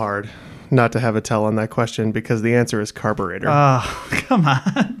so hard not to have a tell on that question because the answer is carburetor. Oh, come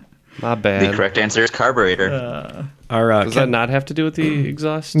on. My The bad. correct answer is carburetor. Does that not have to do with the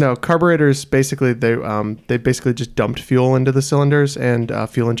exhaust? No, carburetors basically they basically just dumped fuel into the cylinders, and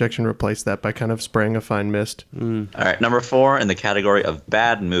fuel injection replaced that by kind of spraying a fine mist. All right, number 4 in the category of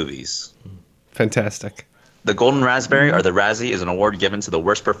bad movies. Fantastic. The Golden Raspberry, or the Razzie, is an award given to the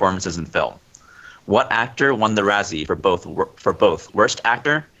worst performances in film. What actor won the Razzie for both Worst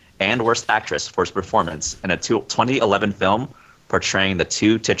Actor and Worst Actress for his performance in a 2011 film portraying the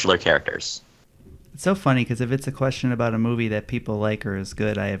 2 titular characters? It's so funny because if it's a question about a movie that people like or is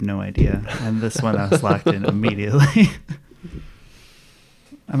good, I have no idea. And this one I was locked in immediately.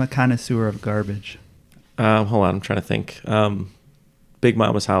 I'm a connoisseur of garbage. Hold on, I'm trying to think. Big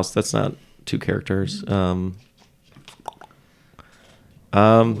Mama's House. That's not 2 characters.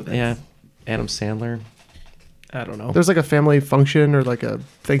 Yeah, Adam Sandler. I don't know. There's like a family function or like a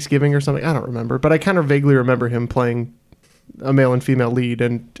Thanksgiving or something. I don't remember, but I kind of vaguely remember him playing a male and female lead,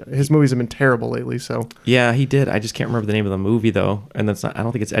 and his movies have been terrible lately. So Yeah, he did. I just can't remember the name of the movie though, and that's not. I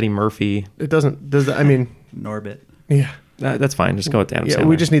don't think it's Eddie Murphy. it doesn't. Does that, I mean, Norbit. yeah, That's fine. Just go with Adam yeah. Sandler.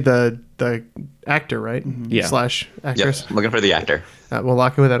 We just need the actor, right? Yeah. Slash actress. Yep, looking for the actor. We'll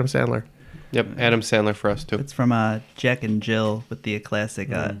lock it with Adam Sandler. Yep, Adam Sandler for us too. It's from Jack and Jill with the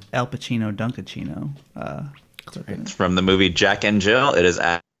classic Al Pacino Dunkachino. It's from the movie Jack and Jill. It is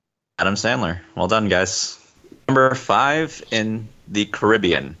Adam Sandler. Well done, guys. Number 5 in the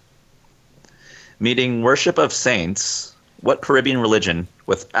Caribbean. Meeting worship of saints, what Caribbean religion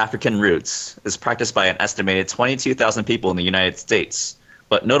with African roots is practiced by an estimated 22,000 people in the United States,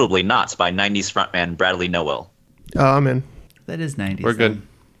 but notably not by 90s frontman Bradley Nowell? I'm in. That is 90s. We're good.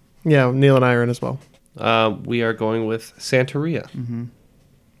 Yeah, Neil and I are in as well. We are going with Santeria.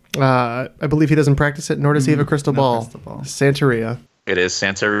 Mm-hmm. I believe he doesn't practice it, nor does he have a crystal ball. Santeria. It is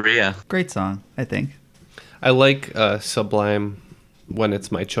Santeria. Great song, I think. I like Sublime when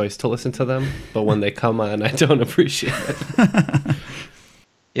it's my choice to listen to them, but when they come on, I don't appreciate it.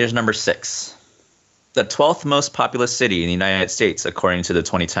 Here's number 6. The 12th most populous city in the United States, according to the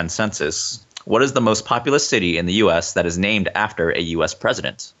 2010 census. What is the most populous city in the U.S. that is named after a U.S.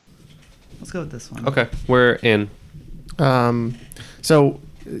 president? Let's go with this one. Okay, we're in.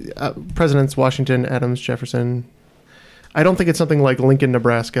 Presidents Washington, Adams, Jefferson. I don't think it's something like Lincoln,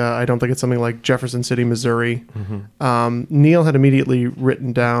 Nebraska. I don't think it's something like Jefferson City, Missouri. Mm-hmm. Neil had immediately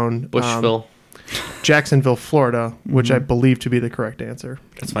written down Bushville. Jacksonville, Florida, which I believe to be the correct answer.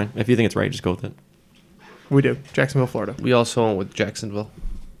 That's fine. If you think it's right, just go with it. We do. Jacksonville, Florida. We also went with Jacksonville.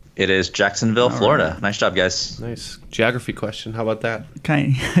 It is Jacksonville, All Florida. right. Nice job, guys. Nice. Geography question. How about that?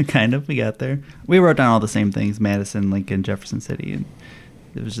 Kind of. We got there. We wrote down all the same things: Madison, Lincoln, Jefferson City, and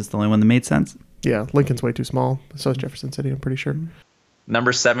it was just the only one that made sense. Yeah, Lincoln's way too small. So is Jefferson City, I'm pretty sure.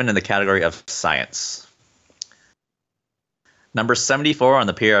 Number 7 in the category of science. Number 74 on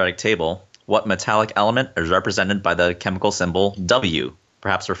the periodic table. What metallic element is represented by the chemical symbol W,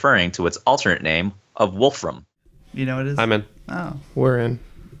 perhaps referring to its alternate name of wolfram? You know what it is? I'm in. Oh. We're in.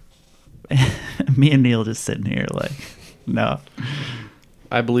 Me and Neil just sitting here like, no.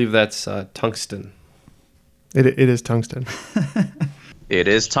 I believe that's tungsten. It is tungsten. It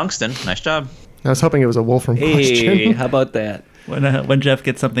is tungsten. Nice job. I was hoping it was a Wolfram question. How about that? When Jeff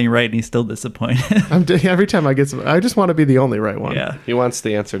gets something right and he's still disappointed. Every time I get some, I just want to be the only right one. Yeah. He wants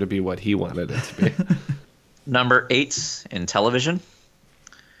the answer to be what he wanted it to be. Number 8 in television.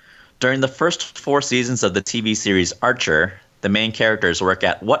 During the first 4 seasons of the TV series Archer, the main characters work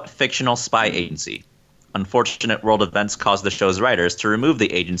at what fictional spy agency? Unfortunate world events caused the show's writers to remove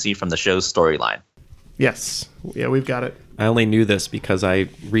the agency from the show's storyline. Yes. Yeah, we've got it. I only knew this because I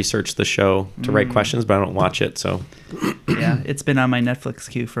researched the show to write questions, but I don't watch it, so. Yeah, it's been on my Netflix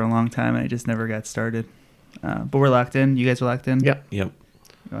queue for a long time, and I just never got started. But we're locked in. You guys are locked in? Yep. Yep.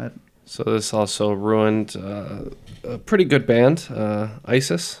 Go ahead. So this also ruined a pretty good band,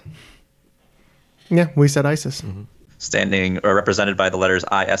 ISIS. Yeah, we said ISIS. Mm-hmm. Standing or represented by the letters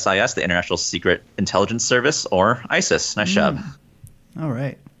ISIS, the International Secret Intelligence Service, or ISIS. Nice job. All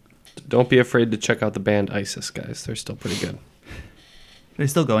right. Don't be afraid to check out the band ISIS, guys. They're still pretty good. Are they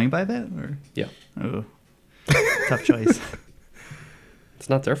still going by that? Or? Yeah. Oh, tough choice. It's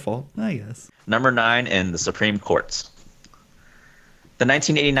not their fault. I guess. Number 9 in the Supreme Court. The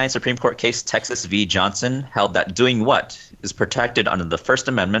 1989 Supreme Court case Texas v. Johnson held that doing what is protected under the First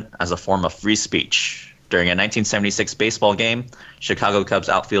Amendment as a form of free speech. During a 1976 baseball game, Chicago Cubs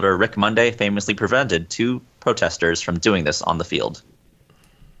outfielder Rick Monday famously prevented 2 protesters from doing this on the field.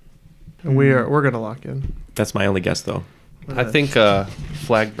 We're going to lock in. That's my only guess, though. I think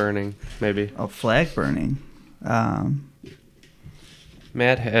flag burning, maybe. Oh, flag burning. Matt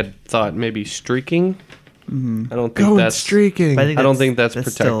had thought maybe streaking. Mm-hmm. I don't think Going that's streaking. But I don't think that's still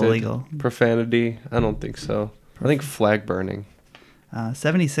protected. illegal. Profanity. I don't think so. I think flag burning.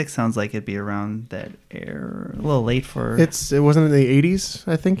 76 sounds like it'd be around that era. A little late for... It wasn't in the 80s,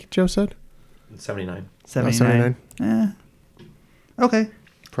 I think Joe said. 79. 79. 79. Okay.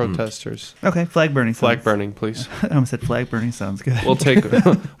 Protesters. Okay, flag burning. Flag burning, please. I almost said flag burning sounds good. We'll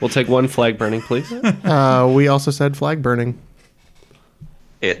take one flag burning, please. We also said flag burning.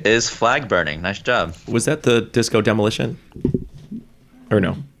 It is flag burning. Nice job. Was that the disco demolition? Or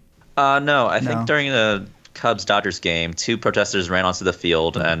no? No, I think during the Cubs-Dodgers game, 2 protesters ran onto the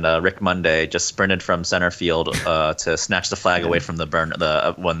field, and Rick Monday just sprinted from center field to snatch the flag away from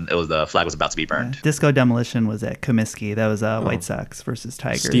the when the flag was about to be burned. Yeah. Disco demolition was at Comiskey. That was White Sox versus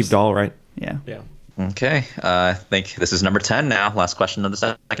Tigers. Steve Dahl, right? Yeah. Yeah. Okay, I think this is number 10 now. Last question of the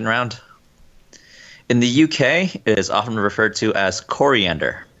second round. In the UK, it is often referred to as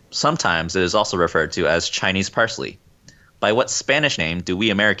coriander. Sometimes it is also referred to as Chinese parsley. By what Spanish name do we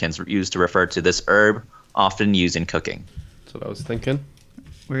Americans use to refer to this herb often used in cooking? That's what I was thinking.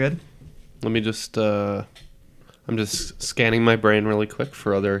 We're good? Let me just... I'm just scanning my brain really quick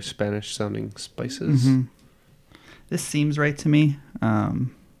for other Spanish-sounding spices. Mm-hmm. This seems right to me. I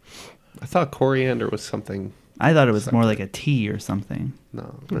thought coriander was something... I thought it was more like a tea or something.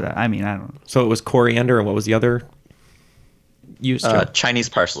 No. But I mean, I don't know. So it was coriander, and what was the other? use? Joe? Chinese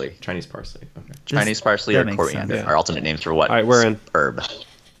parsley. Chinese parsley. Okay. Chinese parsley or coriander are alternate names for what? All right, we're in. Herb.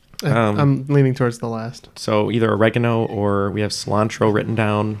 I'm leaning towards the last. So either oregano or we have cilantro written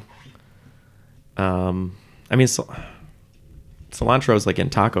down. Cilantro is like in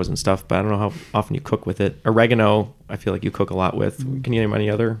tacos and stuff, but I don't know how often you cook with it. Oregano, I feel like you cook a lot with. Can you name any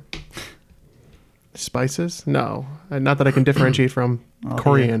other? Spices? No. Not that I can differentiate from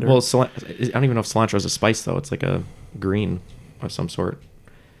coriander. Well, I don't even know if cilantro is a spice, though. It's like a green of some sort.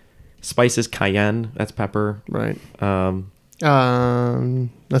 Spices, cayenne, that's pepper. Right.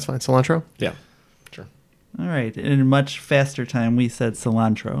 That's fine. Cilantro? Yeah, sure. All right. In a much faster time, we said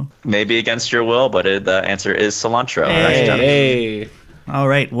cilantro. Maybe against your will, but the answer is cilantro. Hey. All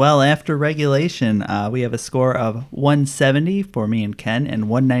right. Well, after regulation, we have a score of 170 for me and Ken and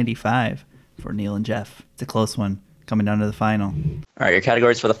 195 for Neil and Jeff. It's a close one coming down to the final. All right. Your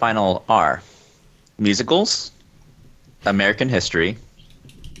categories for the final are musicals, American history,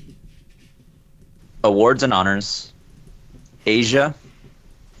 awards and honors, Asia,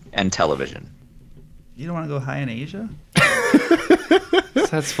 and television. You don't want to go high in Asia? What's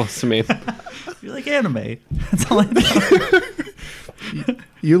that supposed to mean? You like anime. That's all I know.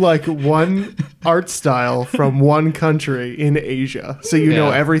 You like one art style from one country in Asia, so you know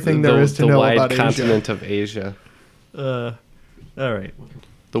everything there is to know about the wide continent of Asia. All right.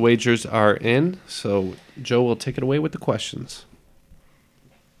 The wagers are in, so Joe will take it away with the questions.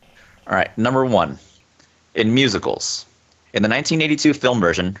 All right, number 1. In musicals. In the 1982 film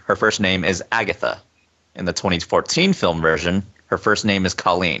version, her first name is Agatha. In the 2014 film version, her first name is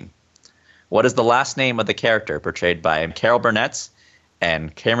Colleen. What is the last name of the character portrayed by Carol Burnett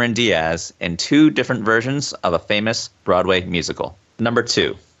and Cameron Diaz in 2 different versions of a famous Broadway musical? Number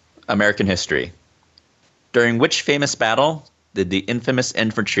 2, American history. During which famous battle did the infamous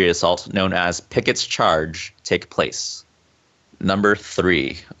infantry assault known as Pickett's Charge take place? Number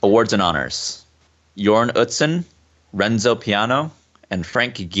 3, awards and honors. Jorn Utzon, Renzo Piano, and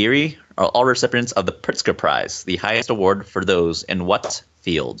Frank Gehry are all recipients of the Pritzker Prize, the highest award for those in what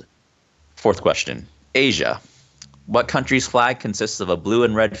field? 4th question. Asia. What country's flag consists of a blue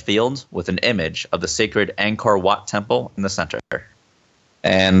and red field with an image of the sacred Angkor Wat temple in the center?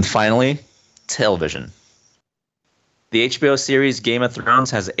 And finally, television. The HBO series Game of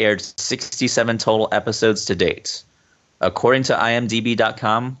Thrones has aired 67 total episodes to date. According to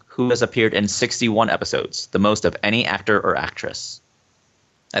IMDb.com, who has appeared in 61 episodes, the most of any actor or actress?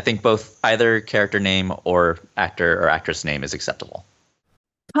 I think both either character name or actor or actress name is acceptable.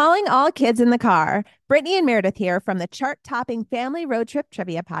 Calling all kids in the car. Brittany and Meredith here from the chart-topping Family Road Trip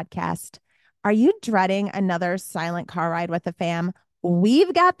Trivia Podcast. Are you dreading another silent car ride with the fam?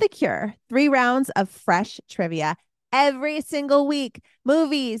 We've got the cure. 3 rounds of fresh trivia every single week.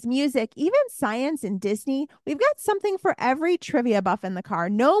 Movies, music, even science and Disney. We've got something for every trivia buff in the car.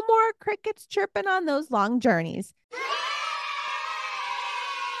 No more crickets chirping on those long journeys.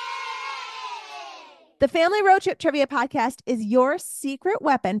 The Family Road Trip Trivia Podcast is your secret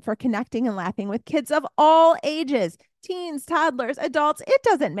weapon for connecting and laughing with kids of all ages. Teens, toddlers, adults, it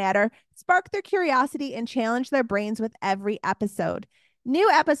doesn't matter. Spark their curiosity and challenge their brains with every episode. New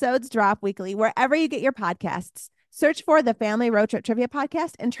episodes drop weekly wherever you get your podcasts. Search for the Family Road Trip Trivia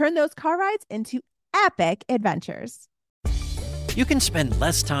Podcast and turn those car rides into epic adventures. You can spend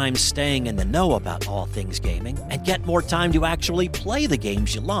less time staying in the know about all things gaming and get more time to actually play the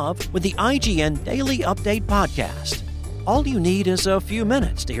games you love with the IGN Daily Update podcast. All you need is a few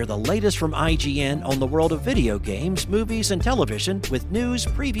minutes to hear the latest from IGN on the world of video games, movies, and television with news,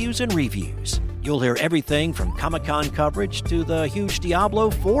 previews, and reviews. You'll hear everything from Comic-Con coverage to the huge Diablo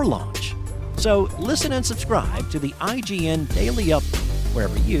 4 launch. So listen and subscribe to the IGN Daily Update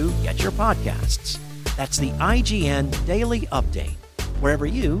wherever you get your podcasts. That's the IGN Daily Update, wherever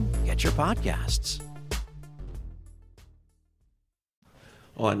you get your podcasts.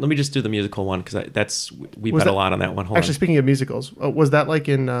 Hold on, let me just do the musical one because we bet a lot on that one. Actually, speaking of musicals, was that like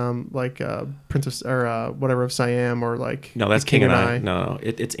in Princess or whatever of Siam or like? No, that's King and I. No,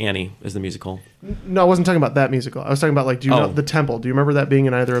 it's Annie is the musical. No, I wasn't talking about that musical. I was talking about like, do you know the Temple? Do you remember that being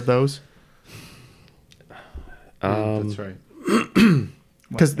in either of those? That's right.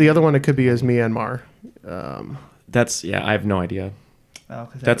 Because the other one it could be is Myanmar. I have no idea. Oh,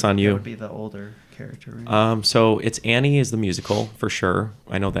 that's on you. That would be the older character. Right? So it's Annie is the musical for sure.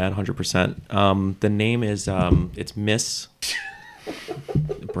 I know that 100%. The name is it's Miss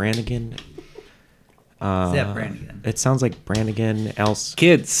Brannigan. Brannigan. It sounds like Brannigan. Else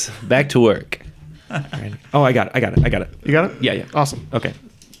kids back to work. Oh, I got it. You got it? Yeah. Awesome. Okay.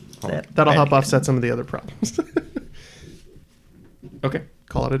 That'll help offset some of the other problems. Okay.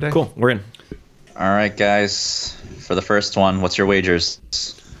 Call it a day. Cool. We're in. All right, guys. For the first one, what's your wagers?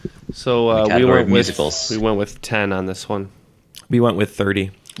 So we went with 10 on this one. We went with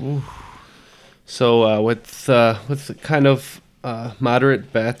 30. Ooh. So with kind of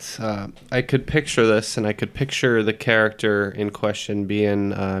moderate bets, I could picture this, and I could picture the character in question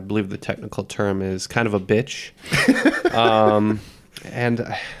being, I believe the technical term is kind of a bitch.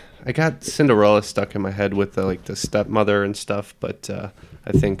 And I got Cinderella stuck in my head with the stepmother and stuff, but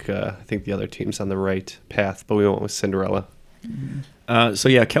I think the other team's on the right path, but we went with Cinderella. So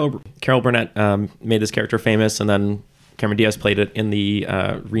yeah, Carol Burnett made this character famous, and then Cameron Diaz played it in the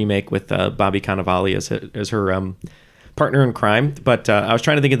remake with Bobby Cannavale as her partner in crime. But I was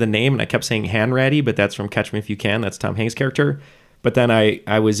trying to think of the name, and I kept saying Hanratty, but that's from Catch Me If You Can. That's Tom Hanks' character. But then I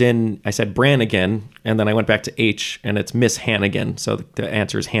said Brannigan, and then I went back to H, and it's Miss Hannigan. So the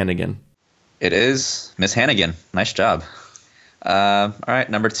answer is Hannigan. It is Miss Hannigan. Nice job. All right,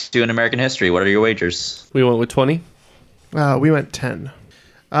 number 2 in American history. What are your wagers? We went with 20. We went 10.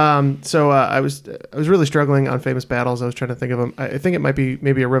 So I was really struggling on famous battles. I was trying to think of them. I think it might be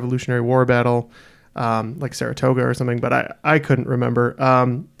maybe a Revolutionary War battle, like Saratoga or something, but I couldn't remember.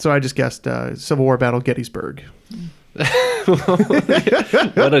 So I just guessed Civil War battle, Gettysburg.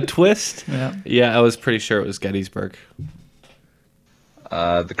 What a twist. Yeah, I was pretty sure it was Gettysburg.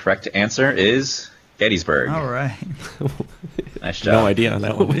 The correct answer is Gettysburg. All right. Nice job. No idea on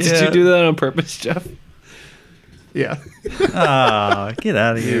that one. Did you do that on purpose, Jeff? Yeah. Oh, get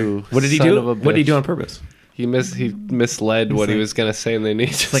out of here. What did he do? What did he do on purpose? He misled what he was going to say, and then he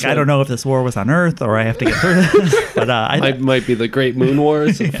just I don't know if this war was on Earth or I have to get through this. But might be the Great Moon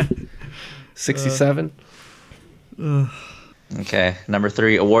Wars of 67. Okay, number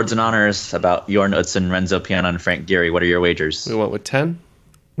 3, awards and honors about Jorn Utzon, Renzo Piana, and Frank Gehry. What are your wagers? We went with 10.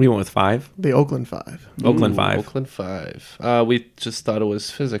 We went with 5. The Oakland 5. Oakland 5. Oakland 5. We just thought it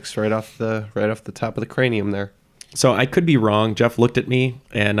was physics right off the top of the cranium there. So I could be wrong. Jeff looked at me,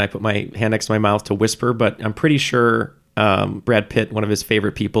 and I put my hand next to my mouth to whisper, but I'm pretty sure Brad Pitt, one of his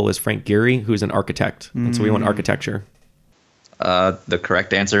favorite people, is Frank Gehry, who's an architect. And so we went architecture. The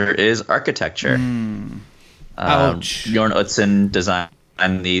correct answer is architecture. Ouch. Jorn Utzon designed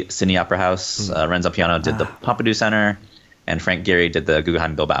the Sydney Opera House. Renzo Piano did the Pompidou Center. And Frank Gehry did the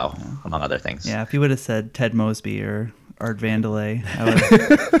Guggenheim Bilbao, among other things. Yeah, if you would have said Ted Mosby or Art Vandelay, I would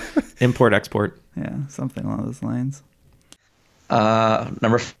Import, export. Yeah, something along those lines.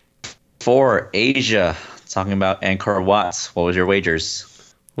 Number 4, Asia. Talking about Angkor Wat. What was your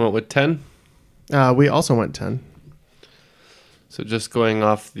wagers? Went with 10. We also went 10. So just going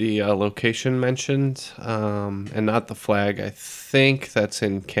off the location mentioned, and not the flag, I think that's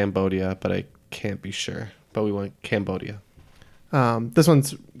in Cambodia, but I can't be sure. But we went Cambodia. This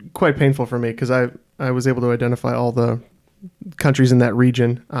one's quite painful for me because I was able to identify all the countries in that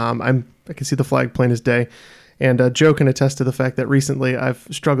region. I can see the flag plain as day. And Joe can attest to the fact that recently I've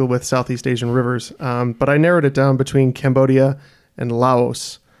struggled with Southeast Asian rivers. But I narrowed it down between Cambodia and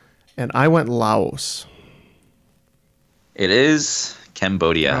Laos. And I went Laos. It is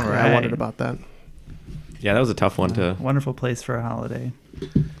Cambodia. All right. I wondered about that. Yeah, that was a tough one to... Wonderful place for a holiday.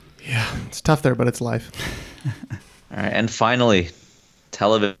 Yeah, it's tough there, but it's life. All right, and finally,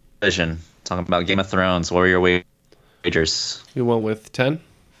 television. Talking about Game of Thrones. What were your wagers? You went with 10?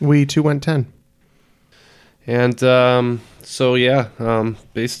 We too went 10. And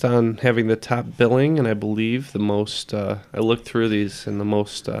based on having the top billing, and I believe the most, I looked through these, and the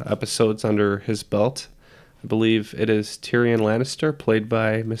most episodes under his belt, I believe it is Tyrion Lannister, played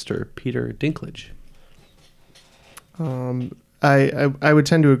by Mr. Peter Dinklage. I would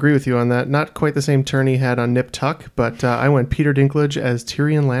tend to agree with you on that. Not quite the same turn he had on Nip Tuck, but I went Peter Dinklage as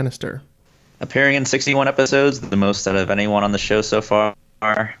Tyrion Lannister. Appearing in 61 episodes, the most out of anyone on the show so far.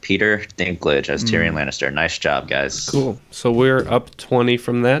 Peter Dinklage as Tyrion Lannister. Nice job, guys. Cool. So we're up 20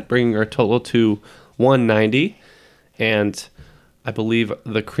 from that, bringing our total to 190. And I believe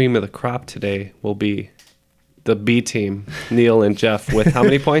the cream of the crop today will be the B team, Neil and Jeff, with how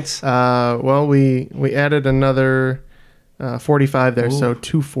many points? Well, we added another 45 there, so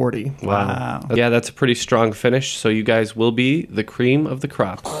 240. Wow. Yeah, that's a pretty strong finish. So you guys will be the cream of the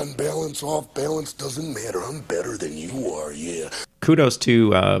crop. On balance, off balance, doesn't matter. I'm better than you are, yeah. Kudos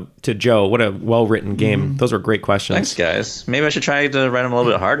to Joe. What a well-written game. Those were great questions. Thanks, guys. Maybe I should try to write them a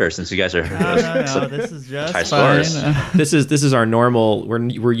little bit harder since you guys are No, this is just high fine. scores. This is our normal.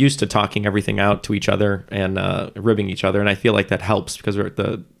 We're used to talking everything out to each other and ribbing each other, and I feel like that helps because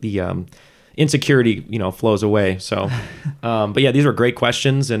the insecurity flows away. So, but yeah, these were great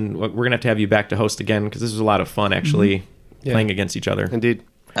questions, and we're gonna have to have you back to host again because this was a lot of fun actually playing against each other. Indeed.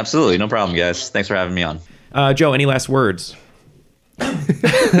 Absolutely, no problem, guys. Thanks for having me on. Joe, any last words?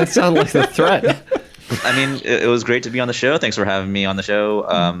 That sounded like a threat. I mean, it was great to be on the show. Thanks for having me on the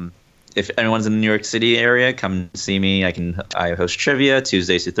show. If anyone's in the New York City area, come see me. I host trivia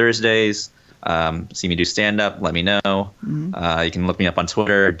Tuesdays to Thursdays. See me do stand-up, let me know. You can look me up on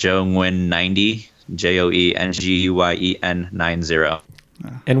Twitter, JoeNguyen90, JoeNguyen90.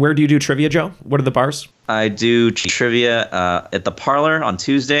 And where do you do trivia, Joe? What are the bars? I do trivia at the Parlor on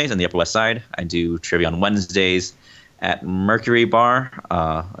Tuesdays on the Upper West Side. I do trivia on Wednesdays at Mercury Bar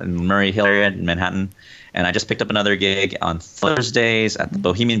in Murray Hill area in Manhattan. And I just picked up another gig on Thursdays at the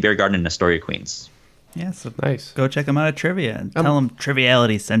Bohemian Beer Garden in Astoria, Queens. Yeah, so nice. Go check them out at Trivia and tell them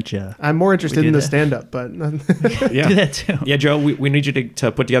Triviality sent you. I'm more interested in the stand-up, but Yeah. Do that too. Yeah, Joe, we need you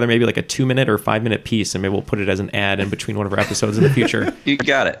to put together maybe like a 2-minute or 5-minute piece, and maybe we'll put it as an ad in between one of our episodes in the future. You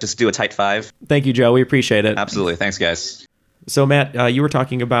got it. Just do a tight 5. Thank you, Joe. We appreciate it. Absolutely. Thanks, guys. So, Matt, you were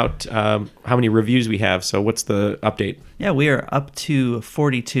talking about how many reviews we have. So what's the update? Yeah, we are up to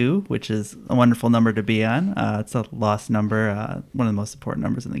 42, which is a wonderful number to be on. It's a lost number, one of the most important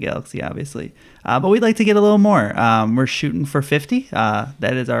numbers in the galaxy, obviously. But we'd like to get a little more. We're shooting for 50.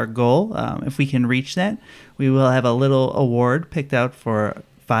 That is our goal. If we can reach that, we will have a little award picked out for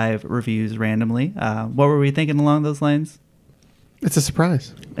 5 reviews randomly. What were we thinking along those lines? It's a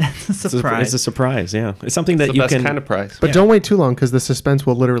surprise. It's a surprise. It's a surprise, yeah. It's something that it's the you best can... kind of prize. But don't wait too long, because the suspense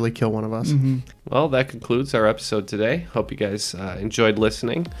will literally kill one of us. Well, that concludes our episode today. Hope you guys enjoyed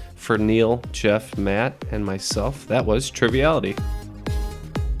listening. For Neil, Jeff, Matt, and myself, that was Triviality.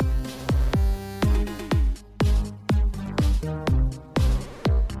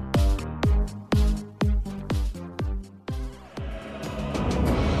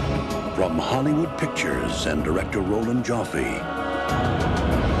 From Hollywood Pictures and director Roland Joffe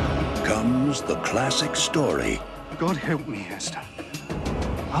comes the classic story. God help me, Esther.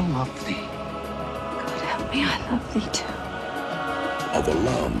 I love thee. God help me, I love thee too. Of a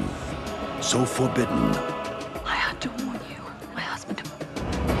love so forbidden I had to warn you. My husband,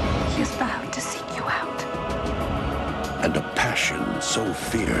 he has vowed to seek you out. and a passion so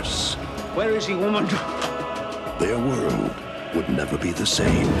fierce Where is he, woman? their world would never be the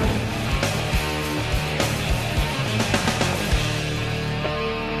same.